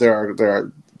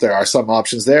there are some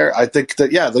options there. I think that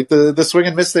the swing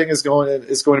and miss thing is going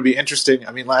to be interesting.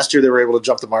 I mean, last year they were able to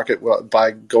jump the market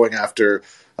by going after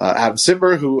Adam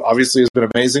Simber, who obviously has been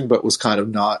amazing, but was kind of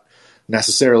not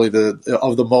necessarily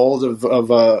the mold of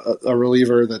a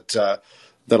reliever that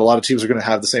a lot of teams are going to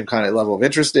have the same kind of level of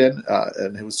interest in,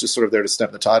 and who was just sort of there to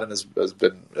stem the tide and has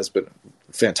been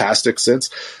fantastic since.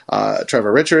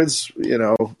 Trevor Richards,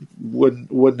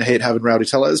 wouldn't hate having Rowdy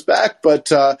Tellez back,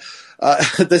 but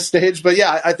at this stage. But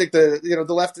yeah, I think the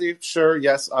lefty, sure,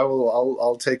 yes,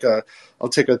 I'll take a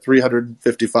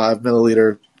 355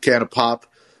 milliliter can of pop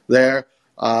there.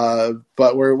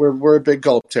 But we're a big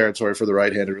gulp territory for the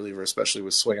right-handed reliever, especially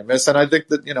with swing and miss. And I think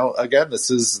that, again,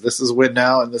 this is win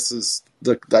now, and that's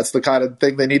the kind of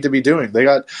thing they need to be doing. They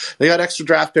got extra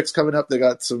draft picks coming up. They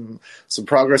got some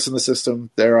progress in the system.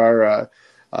 There are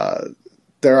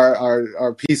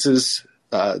pieces,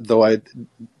 though I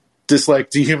dislike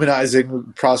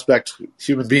dehumanizing prospect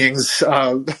human beings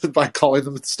by calling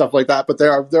them stuff like that. But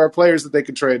there are players that they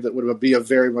could trade that would be of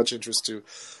very much interest to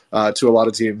a lot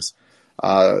of teams.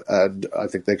 And I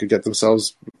think they could get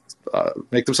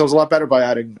make themselves a lot better by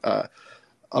adding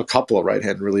a couple of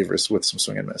right-handed relievers with some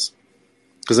swing and miss.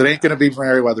 Because it ain't going to be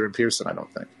Merriweather and Pearson, I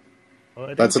don't think.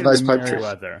 Well, that's a nice pipe dream.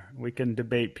 We can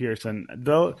debate Pearson.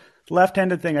 The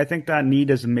left-handed thing, I think that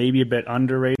need is maybe a bit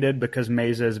underrated because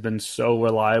Mesa has been so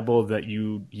reliable that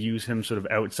you use him sort of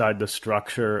outside the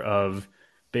structure of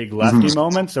big lefty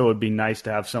moments. So it would be nice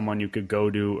to have someone you could go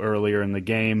to earlier in the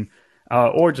game.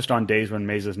 Or just on days when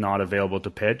Mesa's not available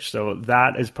to pitch. So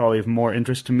that is probably of more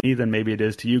interest to me than maybe it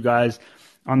is to you guys.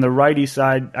 On the righty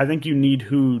side, I think you need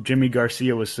who Jimmy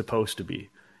Garcia was supposed to be.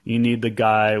 You need the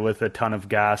guy with a ton of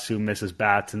gas who misses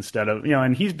bats instead of,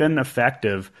 and he's been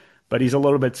effective, but he's a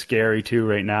little bit scary too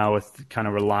right now with kind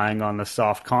of relying on the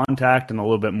soft contact and a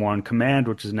little bit more on command,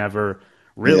 which has never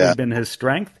really been his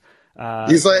strength.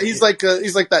 He's like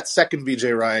that second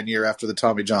BJ Ryan year after the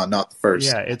Tommy John, not the first.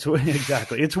 Yeah,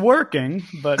 exactly. It's working,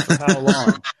 but for how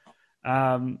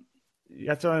long?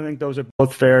 That's why I think those are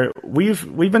both fair.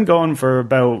 We've been going for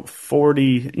about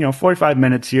 45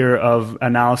 minutes here of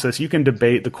analysis. You can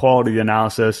debate the quality of the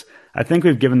analysis. I think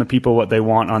we've given the people what they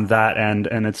want on that end,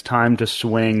 and it's time to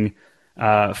swing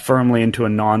firmly into a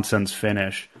nonsense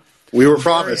finish. We were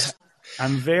promised.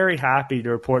 I'm very happy to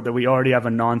report that we already have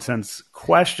a nonsense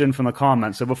question from the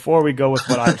comments. So before we go with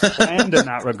what I've planned in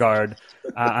that regard,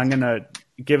 I'm going to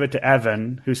give it to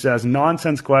Evan, who says,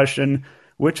 nonsense question,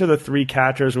 which of the 3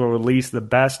 catchers will release the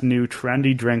best new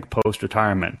trendy drink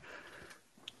post-retirement?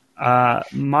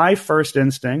 My first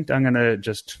instinct, I'm going to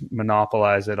just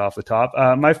monopolize it off the top.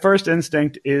 My first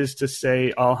instinct is to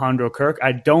say Alejandro Kirk.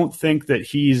 I don't think that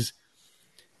he's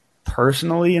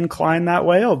personally inclined that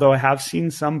way, although I have seen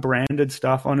some branded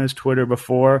stuff on his Twitter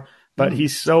before, but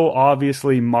he's so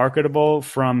obviously marketable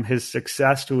from his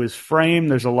success to his frame.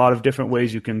 There's a lot of different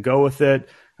ways you can go with it.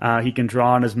 He can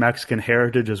draw on his Mexican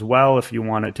heritage as well if you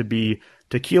want it to be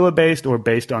tequila based or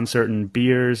based on certain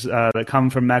beers that come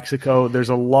from Mexico. There's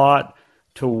a lot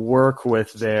to work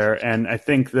with there, and I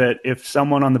think that if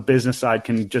someone on the business side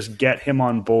can just get him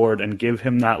on board and give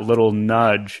him that little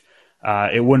nudge,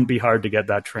 it wouldn't be hard to get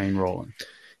that train rolling.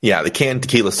 Yeah, the canned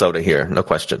tequila soda here, no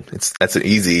question. That's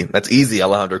easy.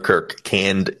 Alejandro Kirk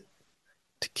canned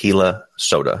tequila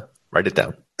soda. Write it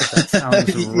down. That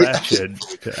sounds wretched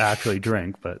to actually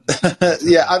drink, but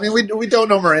yeah, I mean, we don't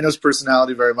know Moreno's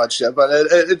personality very much yet, but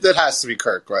it has to be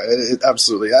Kirk, right?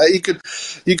 Absolutely.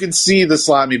 You can see the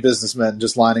slimy businessmen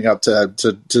just lining up to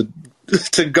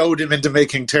goad him into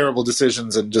making terrible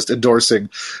decisions and just endorsing,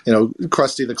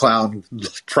 Krusty the Clown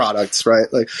products, right?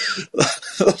 Like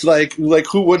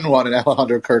who wouldn't want an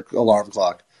Alejandro Kirk alarm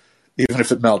clock, even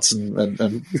if it melts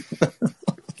and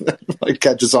like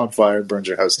catches on fire and burns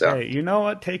your house down? Hey, you know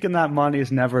what? Taking that money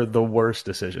is never the worst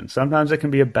decision. Sometimes it can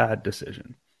be a bad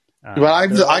decision. Well, I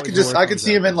could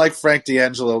see him in like Frank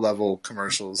D'Angelo level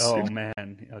commercials. Oh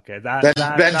man, okay,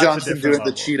 Ben Johnson doing level.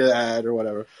 The Cheetah ad or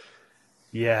whatever.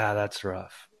 Yeah, that's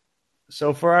rough.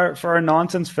 So for our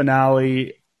nonsense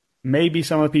finale, maybe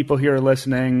some of the people here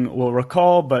listening will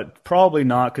recall, but probably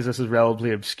not because this is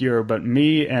relatively obscure. But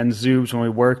me and Zubes, when we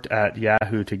worked at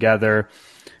Yahoo together,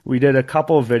 we did a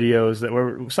couple of videos that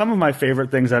were some of my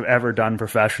favorite things I've ever done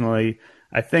professionally.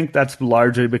 I think that's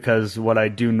largely because what I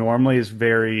do normally is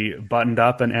very buttoned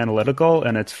up and analytical,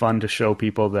 and it's fun to show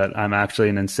people that I'm actually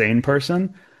an insane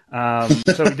person. So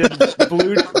we did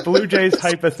Blue Jays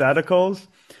hypotheticals,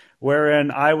 wherein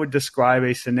I would describe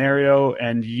a scenario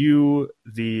and you,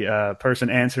 the person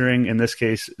answering, in this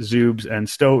case, Zubes and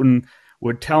Stoughton,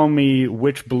 would tell me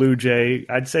which Blue Jay,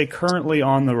 I'd say currently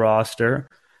on the roster,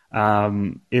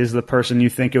 is the person you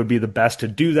think it would be the best to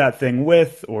do that thing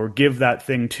with or give that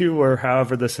thing to, or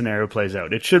however the scenario plays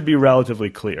out. It should be relatively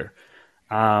clear.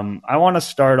 I want to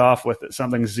start off with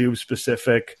something Zubes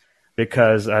specific,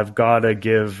 because I've got to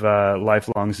give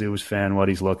lifelong Zubes fan what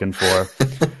he's looking for.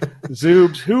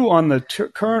 Zubes, who on the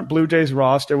current Blue Jays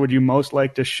roster would you most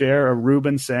like to share a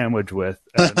Reuben sandwich with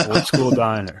at an old school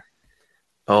diner?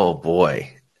 Oh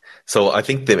boy. So I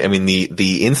think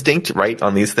the instinct, right,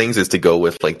 on these things is to go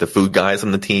with like the food guys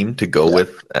on the team, to go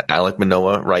with Alek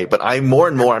Manoah, right? But I'm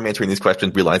answering these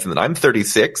questions realizing that I'm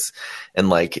 36 and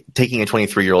like taking a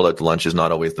 23-year-old out to lunch is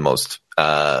not always the most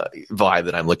vibe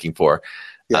that I'm looking for.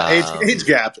 Yeah, age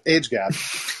gap. It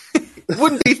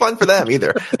wouldn't be fun for them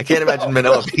either. I can't imagine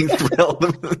Manoah being thrilled.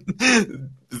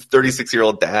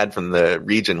 36-year-old dad from the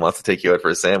region wants to take you out for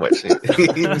a sandwich.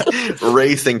 He's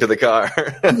racing to the car.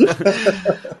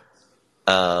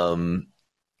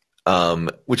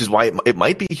 Which is why it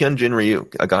might be Hyunjin Ryu,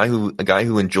 a guy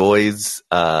who enjoys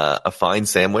a fine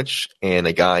sandwich, and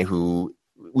a guy who,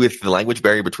 with the language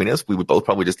barrier between us, we would both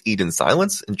probably just eat in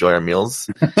silence, enjoy our meals,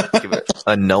 give it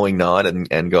a knowing nod,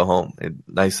 and go home. A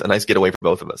nice getaway for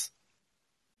both of us.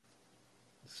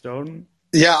 Stone?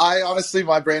 Yeah, I honestly,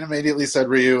 my brain immediately said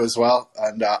Ryu as well,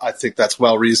 and I think that's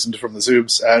well reasoned from the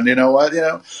Zubes. And you know what,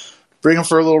 bring him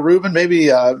for a little Reuben,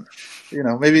 maybe. Or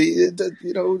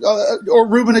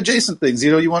Reuben adjacent things.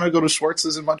 You want to go to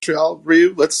Schwartz's in Montreal,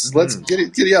 Ryu? Let's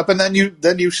get you up, and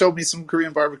then you show me some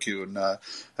Korean barbecue,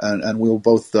 and we'll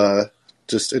both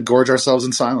just engorge ourselves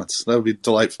in silence. That would be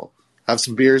delightful. Have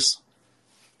some beers.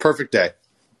 Perfect day.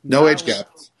 No age gap.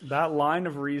 That line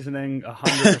of reasoning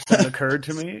 100% occurred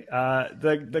to me.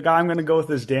 The guy I'm going to go with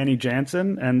is Danny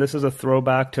Jansen, and this is a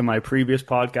throwback to my previous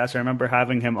podcast. I remember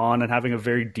having him on and having a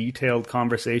very detailed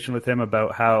conversation with him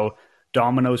about how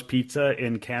Domino's Pizza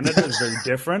in Canada is very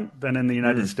different than in the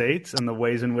United States, and the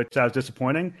ways in which that was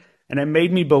disappointing. And it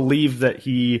made me believe that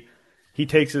he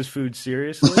takes his food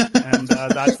seriously, and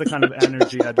that's the kind of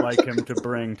energy I'd like him to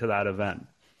bring to that event.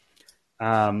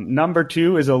 Number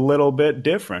 2 is a little bit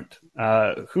different.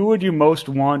 Who would you most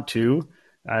want to?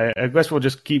 I guess we'll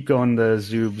just keep going the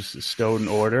Zubes Stoughton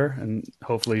order, and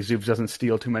hopefully Zubes doesn't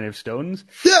steal too many of Stoughton's.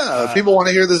 Yeah, people want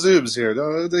to hear the Zubes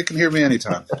here. They can hear me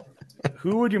anytime.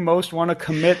 Who would you most want to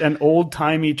commit an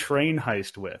old-timey train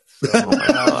heist with? So,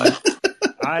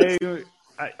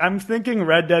 I'm thinking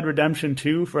Red Dead Redemption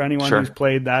 2 for anyone who's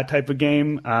played that type of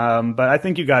game. But I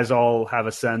think you guys all have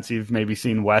a sense. You've maybe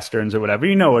seen Westerns or whatever.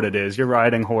 You know what it is. You're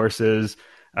riding horses.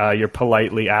 You're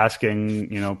politely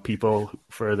asking, people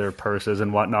for their purses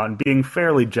and whatnot, and being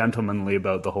fairly gentlemanly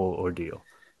about the whole ordeal.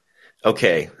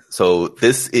 Okay, so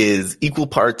this is equal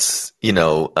parts,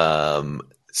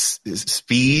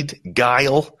 speed,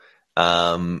 guile,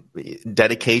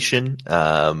 dedication,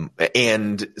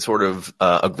 and sort of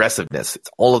aggressiveness. It's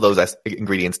all of those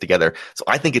ingredients together. So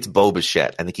I think it's Bo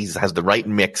Bichette. I think he has the right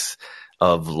mix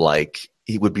of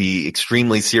he would be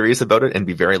extremely serious about it and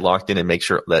be very locked in and make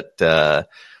sure that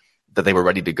they were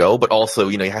ready to go. But also,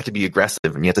 you have to be aggressive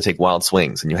and you have to take wild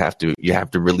swings and you have to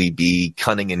really be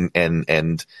cunning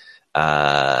and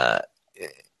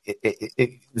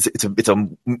it's a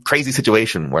crazy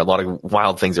situation where a lot of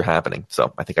wild things are happening.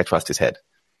 So I think I trust his head.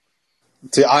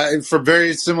 See, for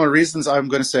very similar reasons, I'm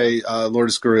going to say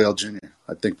Lourdes Gurriel Jr.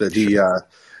 I think that he,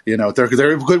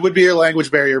 there would be a language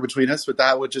barrier between us, but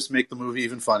that would just make the movie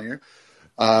even funnier.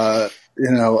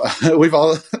 We've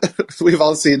all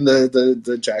seen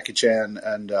the Jackie Chan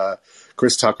and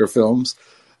Chris Tucker films.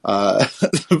 I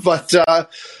think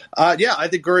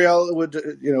Gurriel would,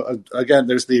 again,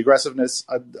 there's the aggressive-ness.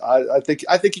 I think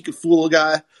he could fool a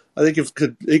guy. I think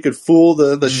he could fool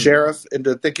the sheriff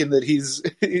into thinking that he's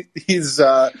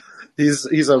a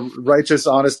righteous,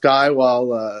 honest guy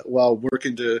while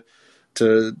working to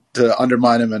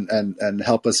undermine him and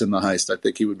help us in the heist. I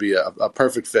think he would be a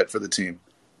perfect fit for the team.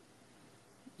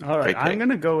 All right, I'm going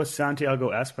to go with Santiago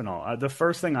Espinal. The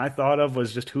first thing I thought of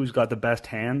was just who's got the best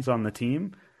hands on the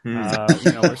team.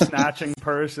 We're snatching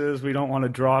purses. We don't want to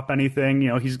drop anything.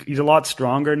 He's a lot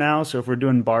stronger now. So if we're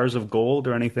doing bars of gold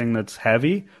or anything that's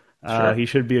heavy, he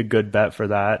should be a good bet for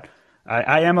that.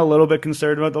 I am a little bit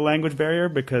concerned about the language barrier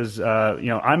because,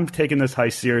 I'm taking this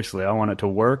heist seriously. I want it to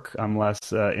work. I'm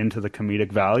less into the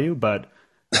comedic value, but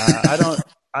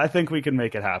I think we can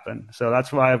make it happen. So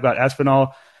that's why I've got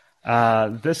Espinal.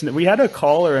 We had a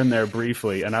caller in there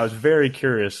briefly, and I was very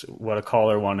curious what a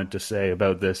caller wanted to say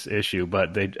about this issue,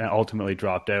 but they ultimately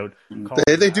dropped out.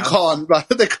 They do call on,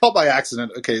 they call by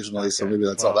accident occasionally, okay. So maybe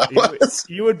that's all that was.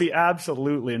 You would be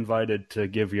absolutely invited to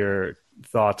give your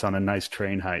thoughts on a nice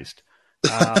train heist.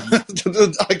 I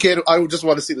just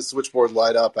want to see the switchboard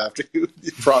light up after you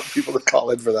brought people to call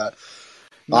in for that.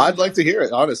 I'd like to hear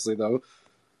it, honestly, though.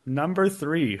 Number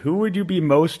 3, who would you be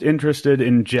most interested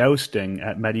in jousting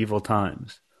at medieval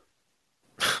times?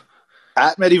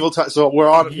 At medieval times, so we're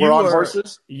on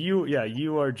horses.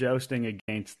 You are jousting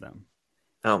against them.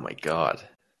 Oh my god!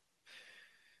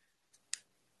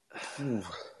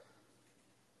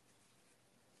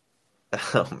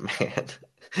 Oh man.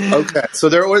 Okay, so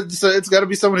it's got to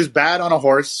be someone who's bad on a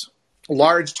horse.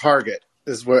 Large target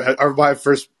is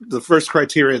the first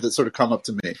criteria that sort of come up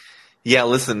to me. Yeah,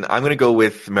 listen, I'm going to go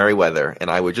with Merriweather,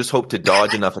 and I would just hope to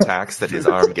dodge enough attacks that his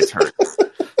arm gets hurt.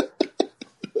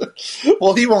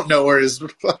 Well, he won't know where his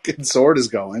fucking sword is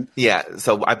going. Yeah,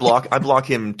 so I block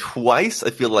him twice.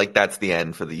 I feel like that's the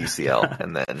end for the UCL,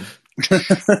 and then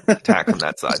attack from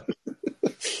that side.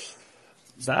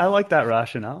 I like that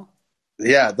rationale.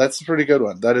 Yeah, that's a pretty good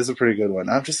one. That is a pretty good one.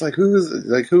 I'm just like, who's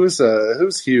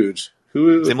huge?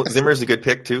 Zimmer's a good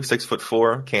pick too.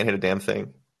 6'4", can't hit a damn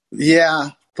thing. Yeah.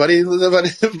 But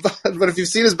if you've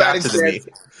seen his batting stance,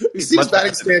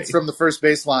 from the first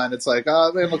baseline, it's like,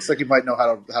 oh man, looks like he might know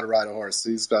how to ride a horse.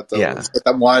 He's got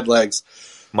them wide legs,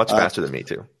 much faster than me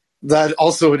too. That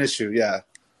also an issue, yeah.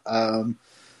 Man,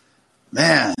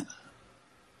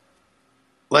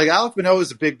 like Alec Manoah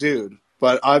is a big dude,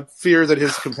 but I fear that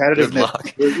his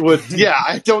competitiveness would. Yeah,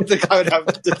 I don't think I would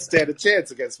have to stand a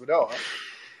chance against Manoah.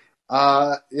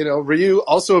 Ryu,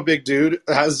 also a big dude,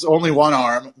 has only one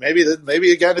arm. Maybe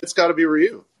again, it's got to be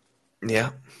Ryu. Yeah,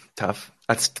 tough.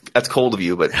 That's cold of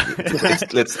you, but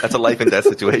that's a life and death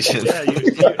situation. Yeah,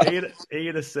 you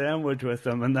ate a sandwich with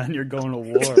him, and then you're going to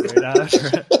war right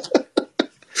after it.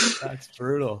 That's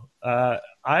brutal. I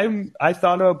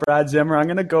thought about Brad Zimmer. I'm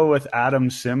going to go with Adam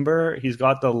Simber. He's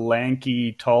got the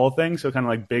lanky, tall thing, so kind of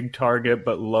like big target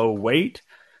but low weight.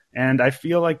 And I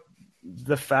feel like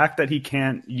the fact that he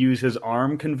can't use his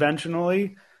arm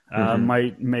conventionally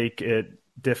might make it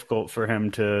difficult for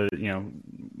him to,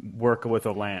 work with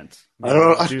a lance. I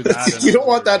don't know. You don't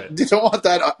want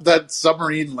that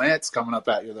submarine lance coming up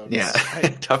at you, though. Yeah,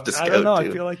 tough to scout. I don't know. Too.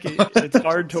 I feel like it's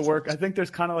hard to work. I think there's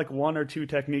kind of like one or two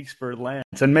techniques for lance,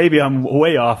 and maybe I'm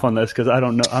way off on this because I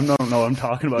don't know. I don't know what I'm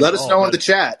talking about. Let us know in the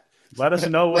chat. Let us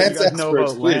know what you guys know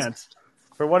about lance.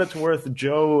 For what it's worth,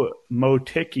 Joe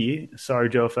Moticki, sorry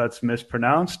Joe if that's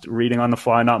mispronounced, reading on the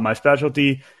fly, not my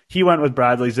specialty. he went with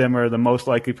Bradley Zimmer, the most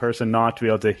likely person not to be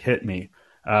able to hit me.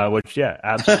 Which, yeah,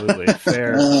 absolutely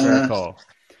fair call.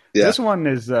 Yeah. This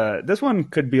one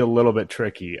could be a little bit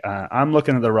tricky. I'm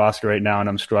looking at the roster right now and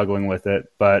I'm struggling with it,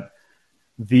 but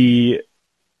the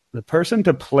person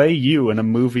to play you in a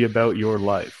movie about your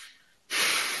life.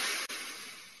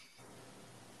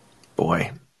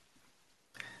 Boy.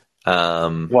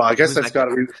 Well, I guess it's got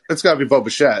to be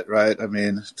Boba Fett, right? I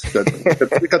mean, we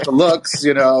got the looks,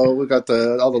 we got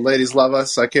all the ladies love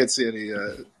us. I can't see any.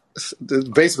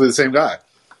 Basically the same guy.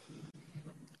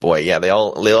 Boy, yeah, they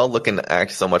all look and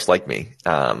act so much like me.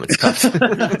 It's tough.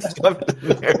 It's tough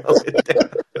to narrow it down.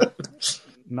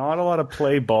 Not a lot of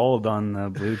play bald on the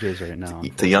Blue Jays right now.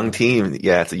 It's a young team.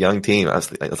 Yeah, it's a young team. I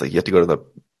was like, you have to go to the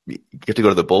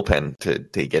bullpen to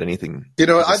get anything.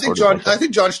 I think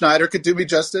John Schneider could do me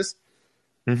justice.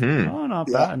 Mm-hmm. Oh,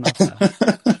 not bad. Not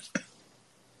bad.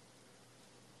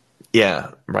 Yeah,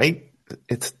 right.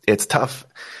 It's tough.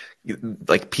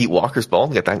 Like Pete Walker's ball,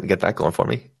 get that going for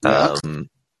me. Yeah.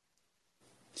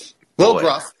 Well,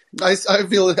 rough. I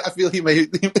feel he may.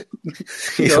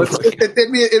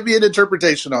 It'd be an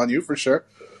interpretation on you for sure.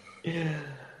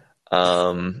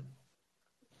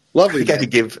 Lovely. I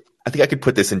think I could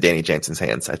put this in Danny Jansen's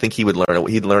hands. I think he'd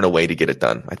learn a way to get it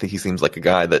done. I think he seems like a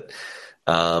guy that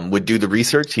would do the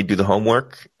research. He'd do the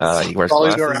homework. He wears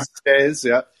glasses. Days,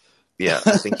 yeah. Yeah,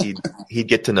 I think he'd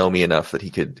get to know me enough that he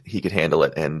could handle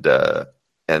it and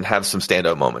have some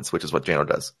standout moments, which is what Jano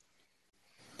does.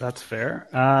 That's fair.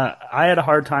 I had a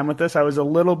hard time with this. I was a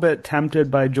little bit tempted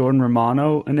by Jordan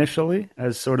Romano initially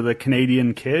as sort of the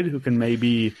Canadian kid who can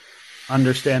maybe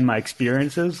understand my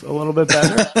experiences a little bit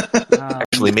better.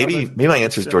 Actually, maybe my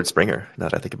answer is George Springer, now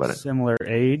that I think about it. Similar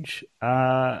age.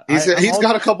 He's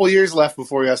got a couple years left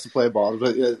before he has to play ball.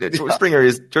 But George Springer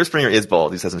is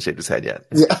bald. He just hasn't shaved his head yet.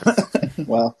 Yeah.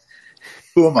 Well,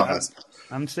 who among us?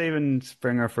 I'm saving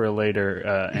Springer for a later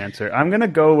answer. I'm going to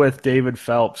go with David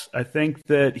Phelps. I think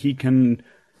that he can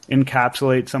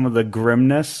encapsulate some of the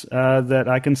grimness that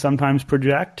I can sometimes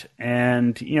project.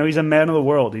 And, he's a man of the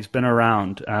world. He's been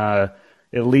around.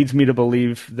 It leads me to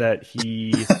believe that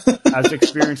he has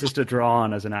experiences to draw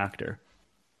on as an actor.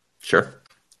 Sure.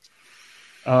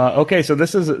 Okay, so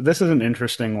this is an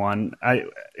interesting one.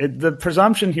 The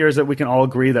presumption here is that we can all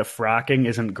agree that fracking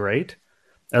isn't great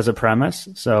as a premise.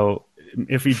 So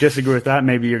if you disagree with that,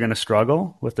 maybe you're going to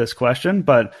struggle with this question.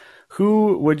 But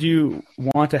who would you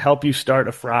want to help you start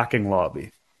a fracking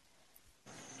lobby?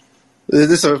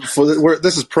 This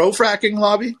is pro fracking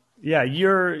lobby? Yeah,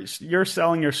 you're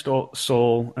selling your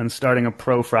soul and starting a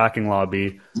pro fracking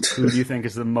lobby. Who do you think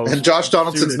is the most? And Josh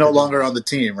Donaldson's no longer on the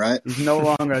team, right? He's no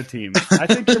longer on the team. I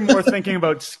think you're more thinking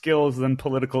about skills than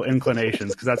political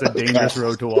inclinations because that's a dangerous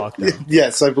road to walk down.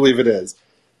 Yes, I believe it is.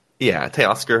 Yeah,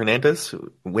 Teoscar Hernandez,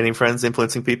 winning friends,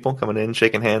 influencing people, coming in,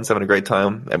 shaking hands, having a great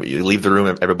time. You leave the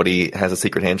room, everybody has a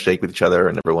secret handshake with each other,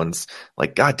 and everyone's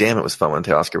like, God damn, it was fun when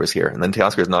Teoscar was here. And then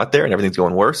Teoscar's not there, and everything's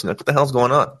going worse, and like, what the hell's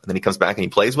going on? And then he comes back and he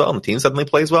plays well, and the team suddenly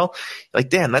plays well. You're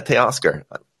like, damn, that Teoscar.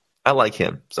 I like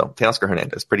him. So Teoscar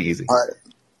Hernandez, pretty easy.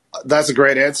 That's a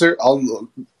great answer.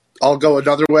 I'll go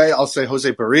another way. I'll say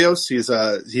Jose Barrios. He is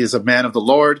a man of the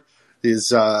Lord.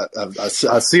 He's a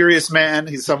serious man.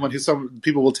 He's someone who some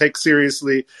people will take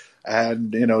seriously,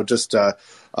 and has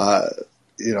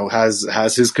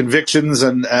his convictions.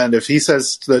 And if he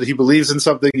says that he believes in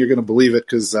something, you're going to believe it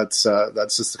because that's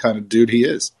just the kind of dude he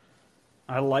is.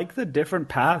 I like the different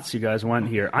paths you guys went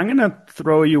here. I'm going to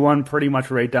throw you one pretty much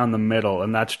right down the middle,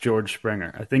 and that's George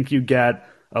Springer. I think you get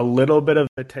a little bit of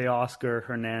the Teoscar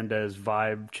Hernandez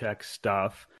vibe check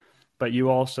stuff, but you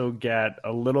also get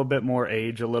a little bit more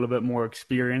age, a little bit more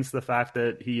experience. The fact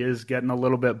that he is getting a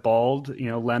little bit bald,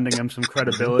 lending him some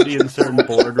credibility in certain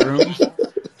boardrooms.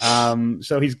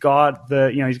 So he's got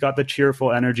the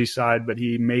cheerful energy side, but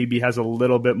he maybe has a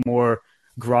little bit more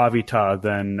gravita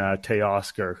than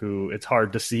Teoscar, who it's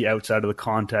hard to see outside of the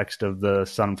context of the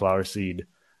sunflower seed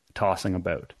tossing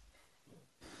about.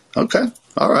 Okay,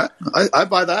 all right, I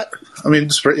buy that. I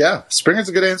mean, Springer's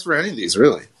a good answer for any of these,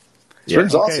 really.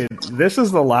 Okay, awesome. This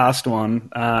is the last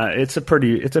one. It's a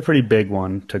pretty big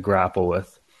one to grapple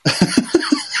with.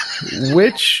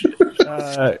 Which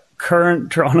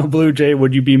current Toronto Blue Jay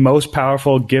would you be most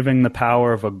powerful giving the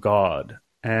power of a god?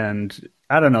 And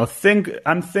I don't know.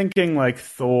 I'm thinking like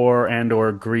Thor and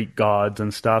or Greek gods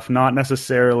and stuff. Not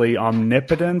necessarily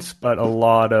omnipotence, but a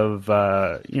lot of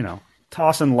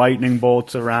tossing lightning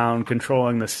bolts around,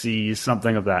 controlling the seas,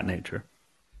 something of that nature.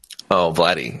 Oh,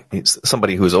 Vladdy. He's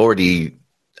somebody who's already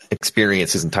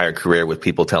experienced his entire career with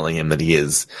people telling him that he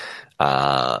is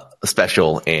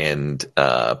special and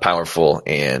powerful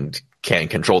and can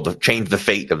change the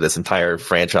fate of this entire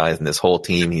franchise and this whole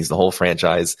team. He's the whole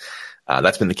franchise.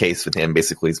 That's been the case with him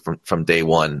basically from day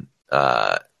one,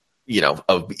 of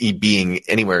being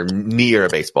anywhere near a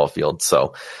baseball field.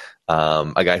 So,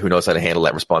 a guy who knows how to handle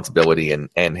that responsibility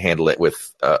and handle it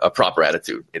with a proper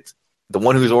attitude. It's the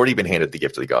one who's already been handed the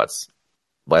gift of the gods,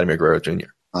 Vladimir Guerrero Jr.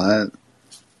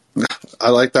 I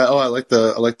like that. Oh, I like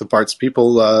the Bart's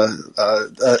people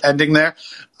ending there.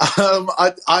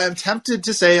 I am tempted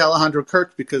to say Alejandro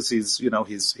Kirk because he's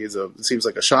seems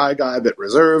like a shy guy, a bit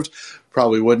reserved.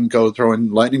 Probably wouldn't go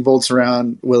throwing lightning bolts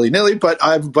around willy nilly. But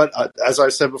as I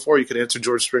said before, you could answer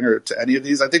George Springer to any of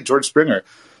these. I think George Springer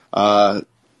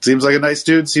seems like a nice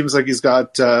dude. Seems like he's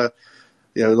got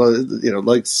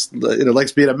likes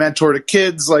being a mentor to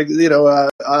kids. I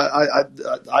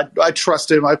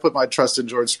trust him. I put my trust in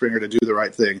George Springer to do the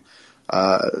right thing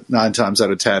 9 times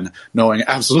out of 10, knowing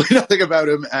absolutely nothing about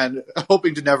him and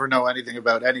hoping to never know anything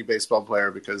about any baseball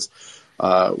player because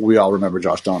we all remember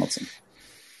Josh Donaldson.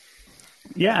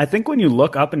 Yeah, I think when you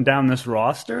look up and down this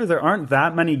roster, there aren't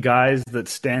that many guys that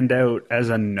stand out as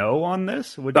a no on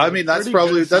this. That's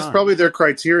probably their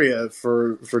criteria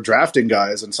for drafting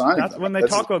guys and signing them. When they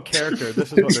talk about character,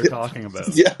 this is what they're talking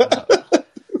about. Yeah.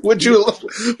 Would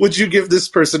you give this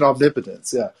person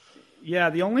omnipotence? Yeah.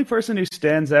 Yeah, the only person who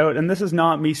stands out, and this is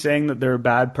not me saying that they're a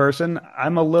bad person,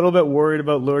 I'm a little bit worried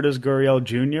about Lourdes Gurriel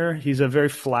Jr. He's a very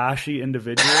flashy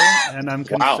individual, and I'm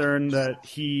concerned that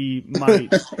he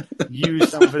might use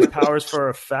some of his powers for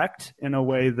effect in a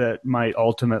way that might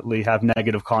ultimately have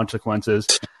negative consequences.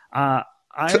 Vlad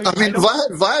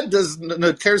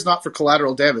cares not for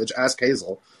collateral damage. Ask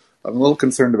Hazel. I'm a little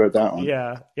concerned about that one.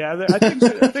 Yeah. I think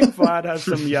Vlad has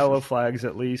some yellow flags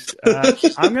at least.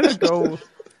 I'm going to go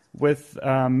with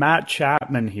Matt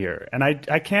Chapman here. And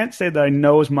I can't say that I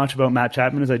know as much about Matt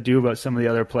Chapman as I do about some of the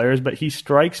other players, but he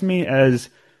strikes me as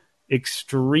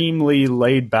extremely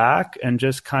laid back and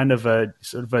just kind of a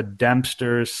sort of a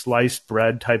Dempster sliced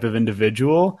bread type of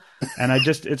individual. And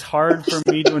it's hard for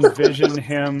me to envision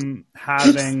him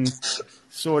having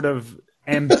sort of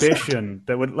ambition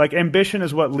ambition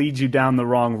is what leads you down the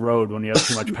wrong road when you have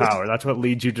too much power. That's what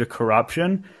leads you to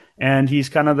corruption. And he's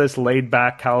kind of this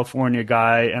laid-back California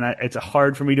guy, and it's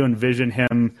hard for me to envision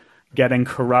him getting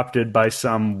corrupted by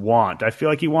some want. I feel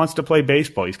like he wants to play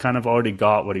baseball. He's kind of already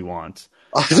got what he wants.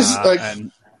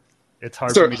 And it's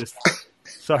hard for me to...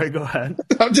 Sorry, go ahead.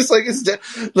 I'm just like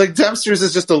Dempster's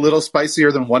is just a little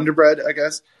spicier than Wonder Bread, I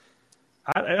guess.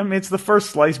 I mean, it's the first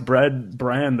sliced bread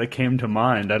brand that came to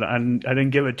mind. I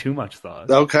didn't give it too much thought.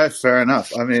 Okay, fair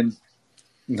enough. I mean,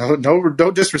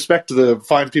 no disrespect to the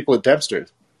fine people at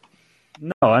Dempster's.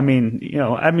 No, I mean,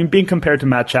 being compared to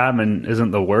Matt Chapman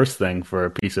isn't the worst thing for a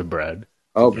pice of bread.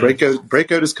 Oh,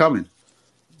 breakout is coming.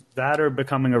 That or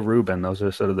becoming a Reuben. Those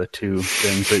are sort of the two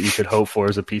things that you could hope for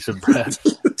as a piece of bread.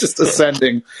 Just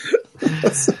ascending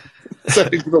to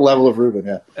the level of Reuben,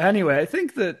 yeah. Anyway, I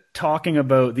think that talking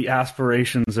about the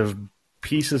aspirations of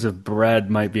pieces of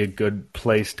bread might be a good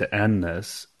place to end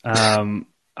this.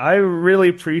 I really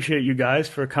appreciate you guys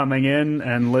for coming in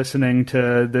and listening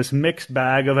to this mixed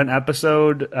bag of an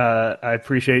episode. I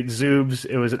appreciate Zubes.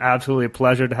 It was absolutely a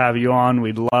pleasure to have you on.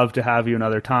 We'd love to have you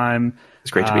another time.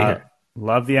 It's great to be here.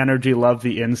 Love the energy, love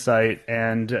the insight.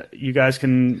 And you guys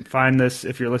can find this,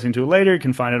 if you're listening to it later, you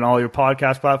can find it on all your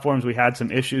podcast platforms. We had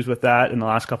some issues with that in the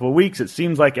last couple of weeks. It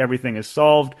seems like everything is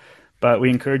solved, but we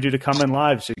encourage you to come in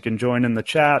live so you can join in the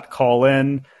chat, call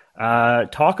in.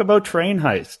 Talk about train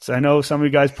heists. I know some of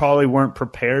you guys probably weren't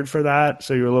prepared for that,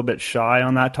 so you're a little bit shy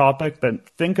on that topic, but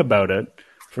think about it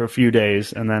for a few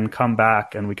days and then come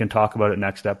back and we can talk about it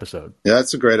next episode. Yeah,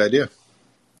 that's a great idea.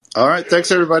 All right. Thanks,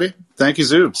 everybody. Thank you,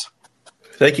 Zubes.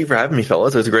 Thank you for having me,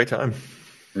 fellas. It was a great time.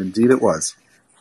 Indeed it was.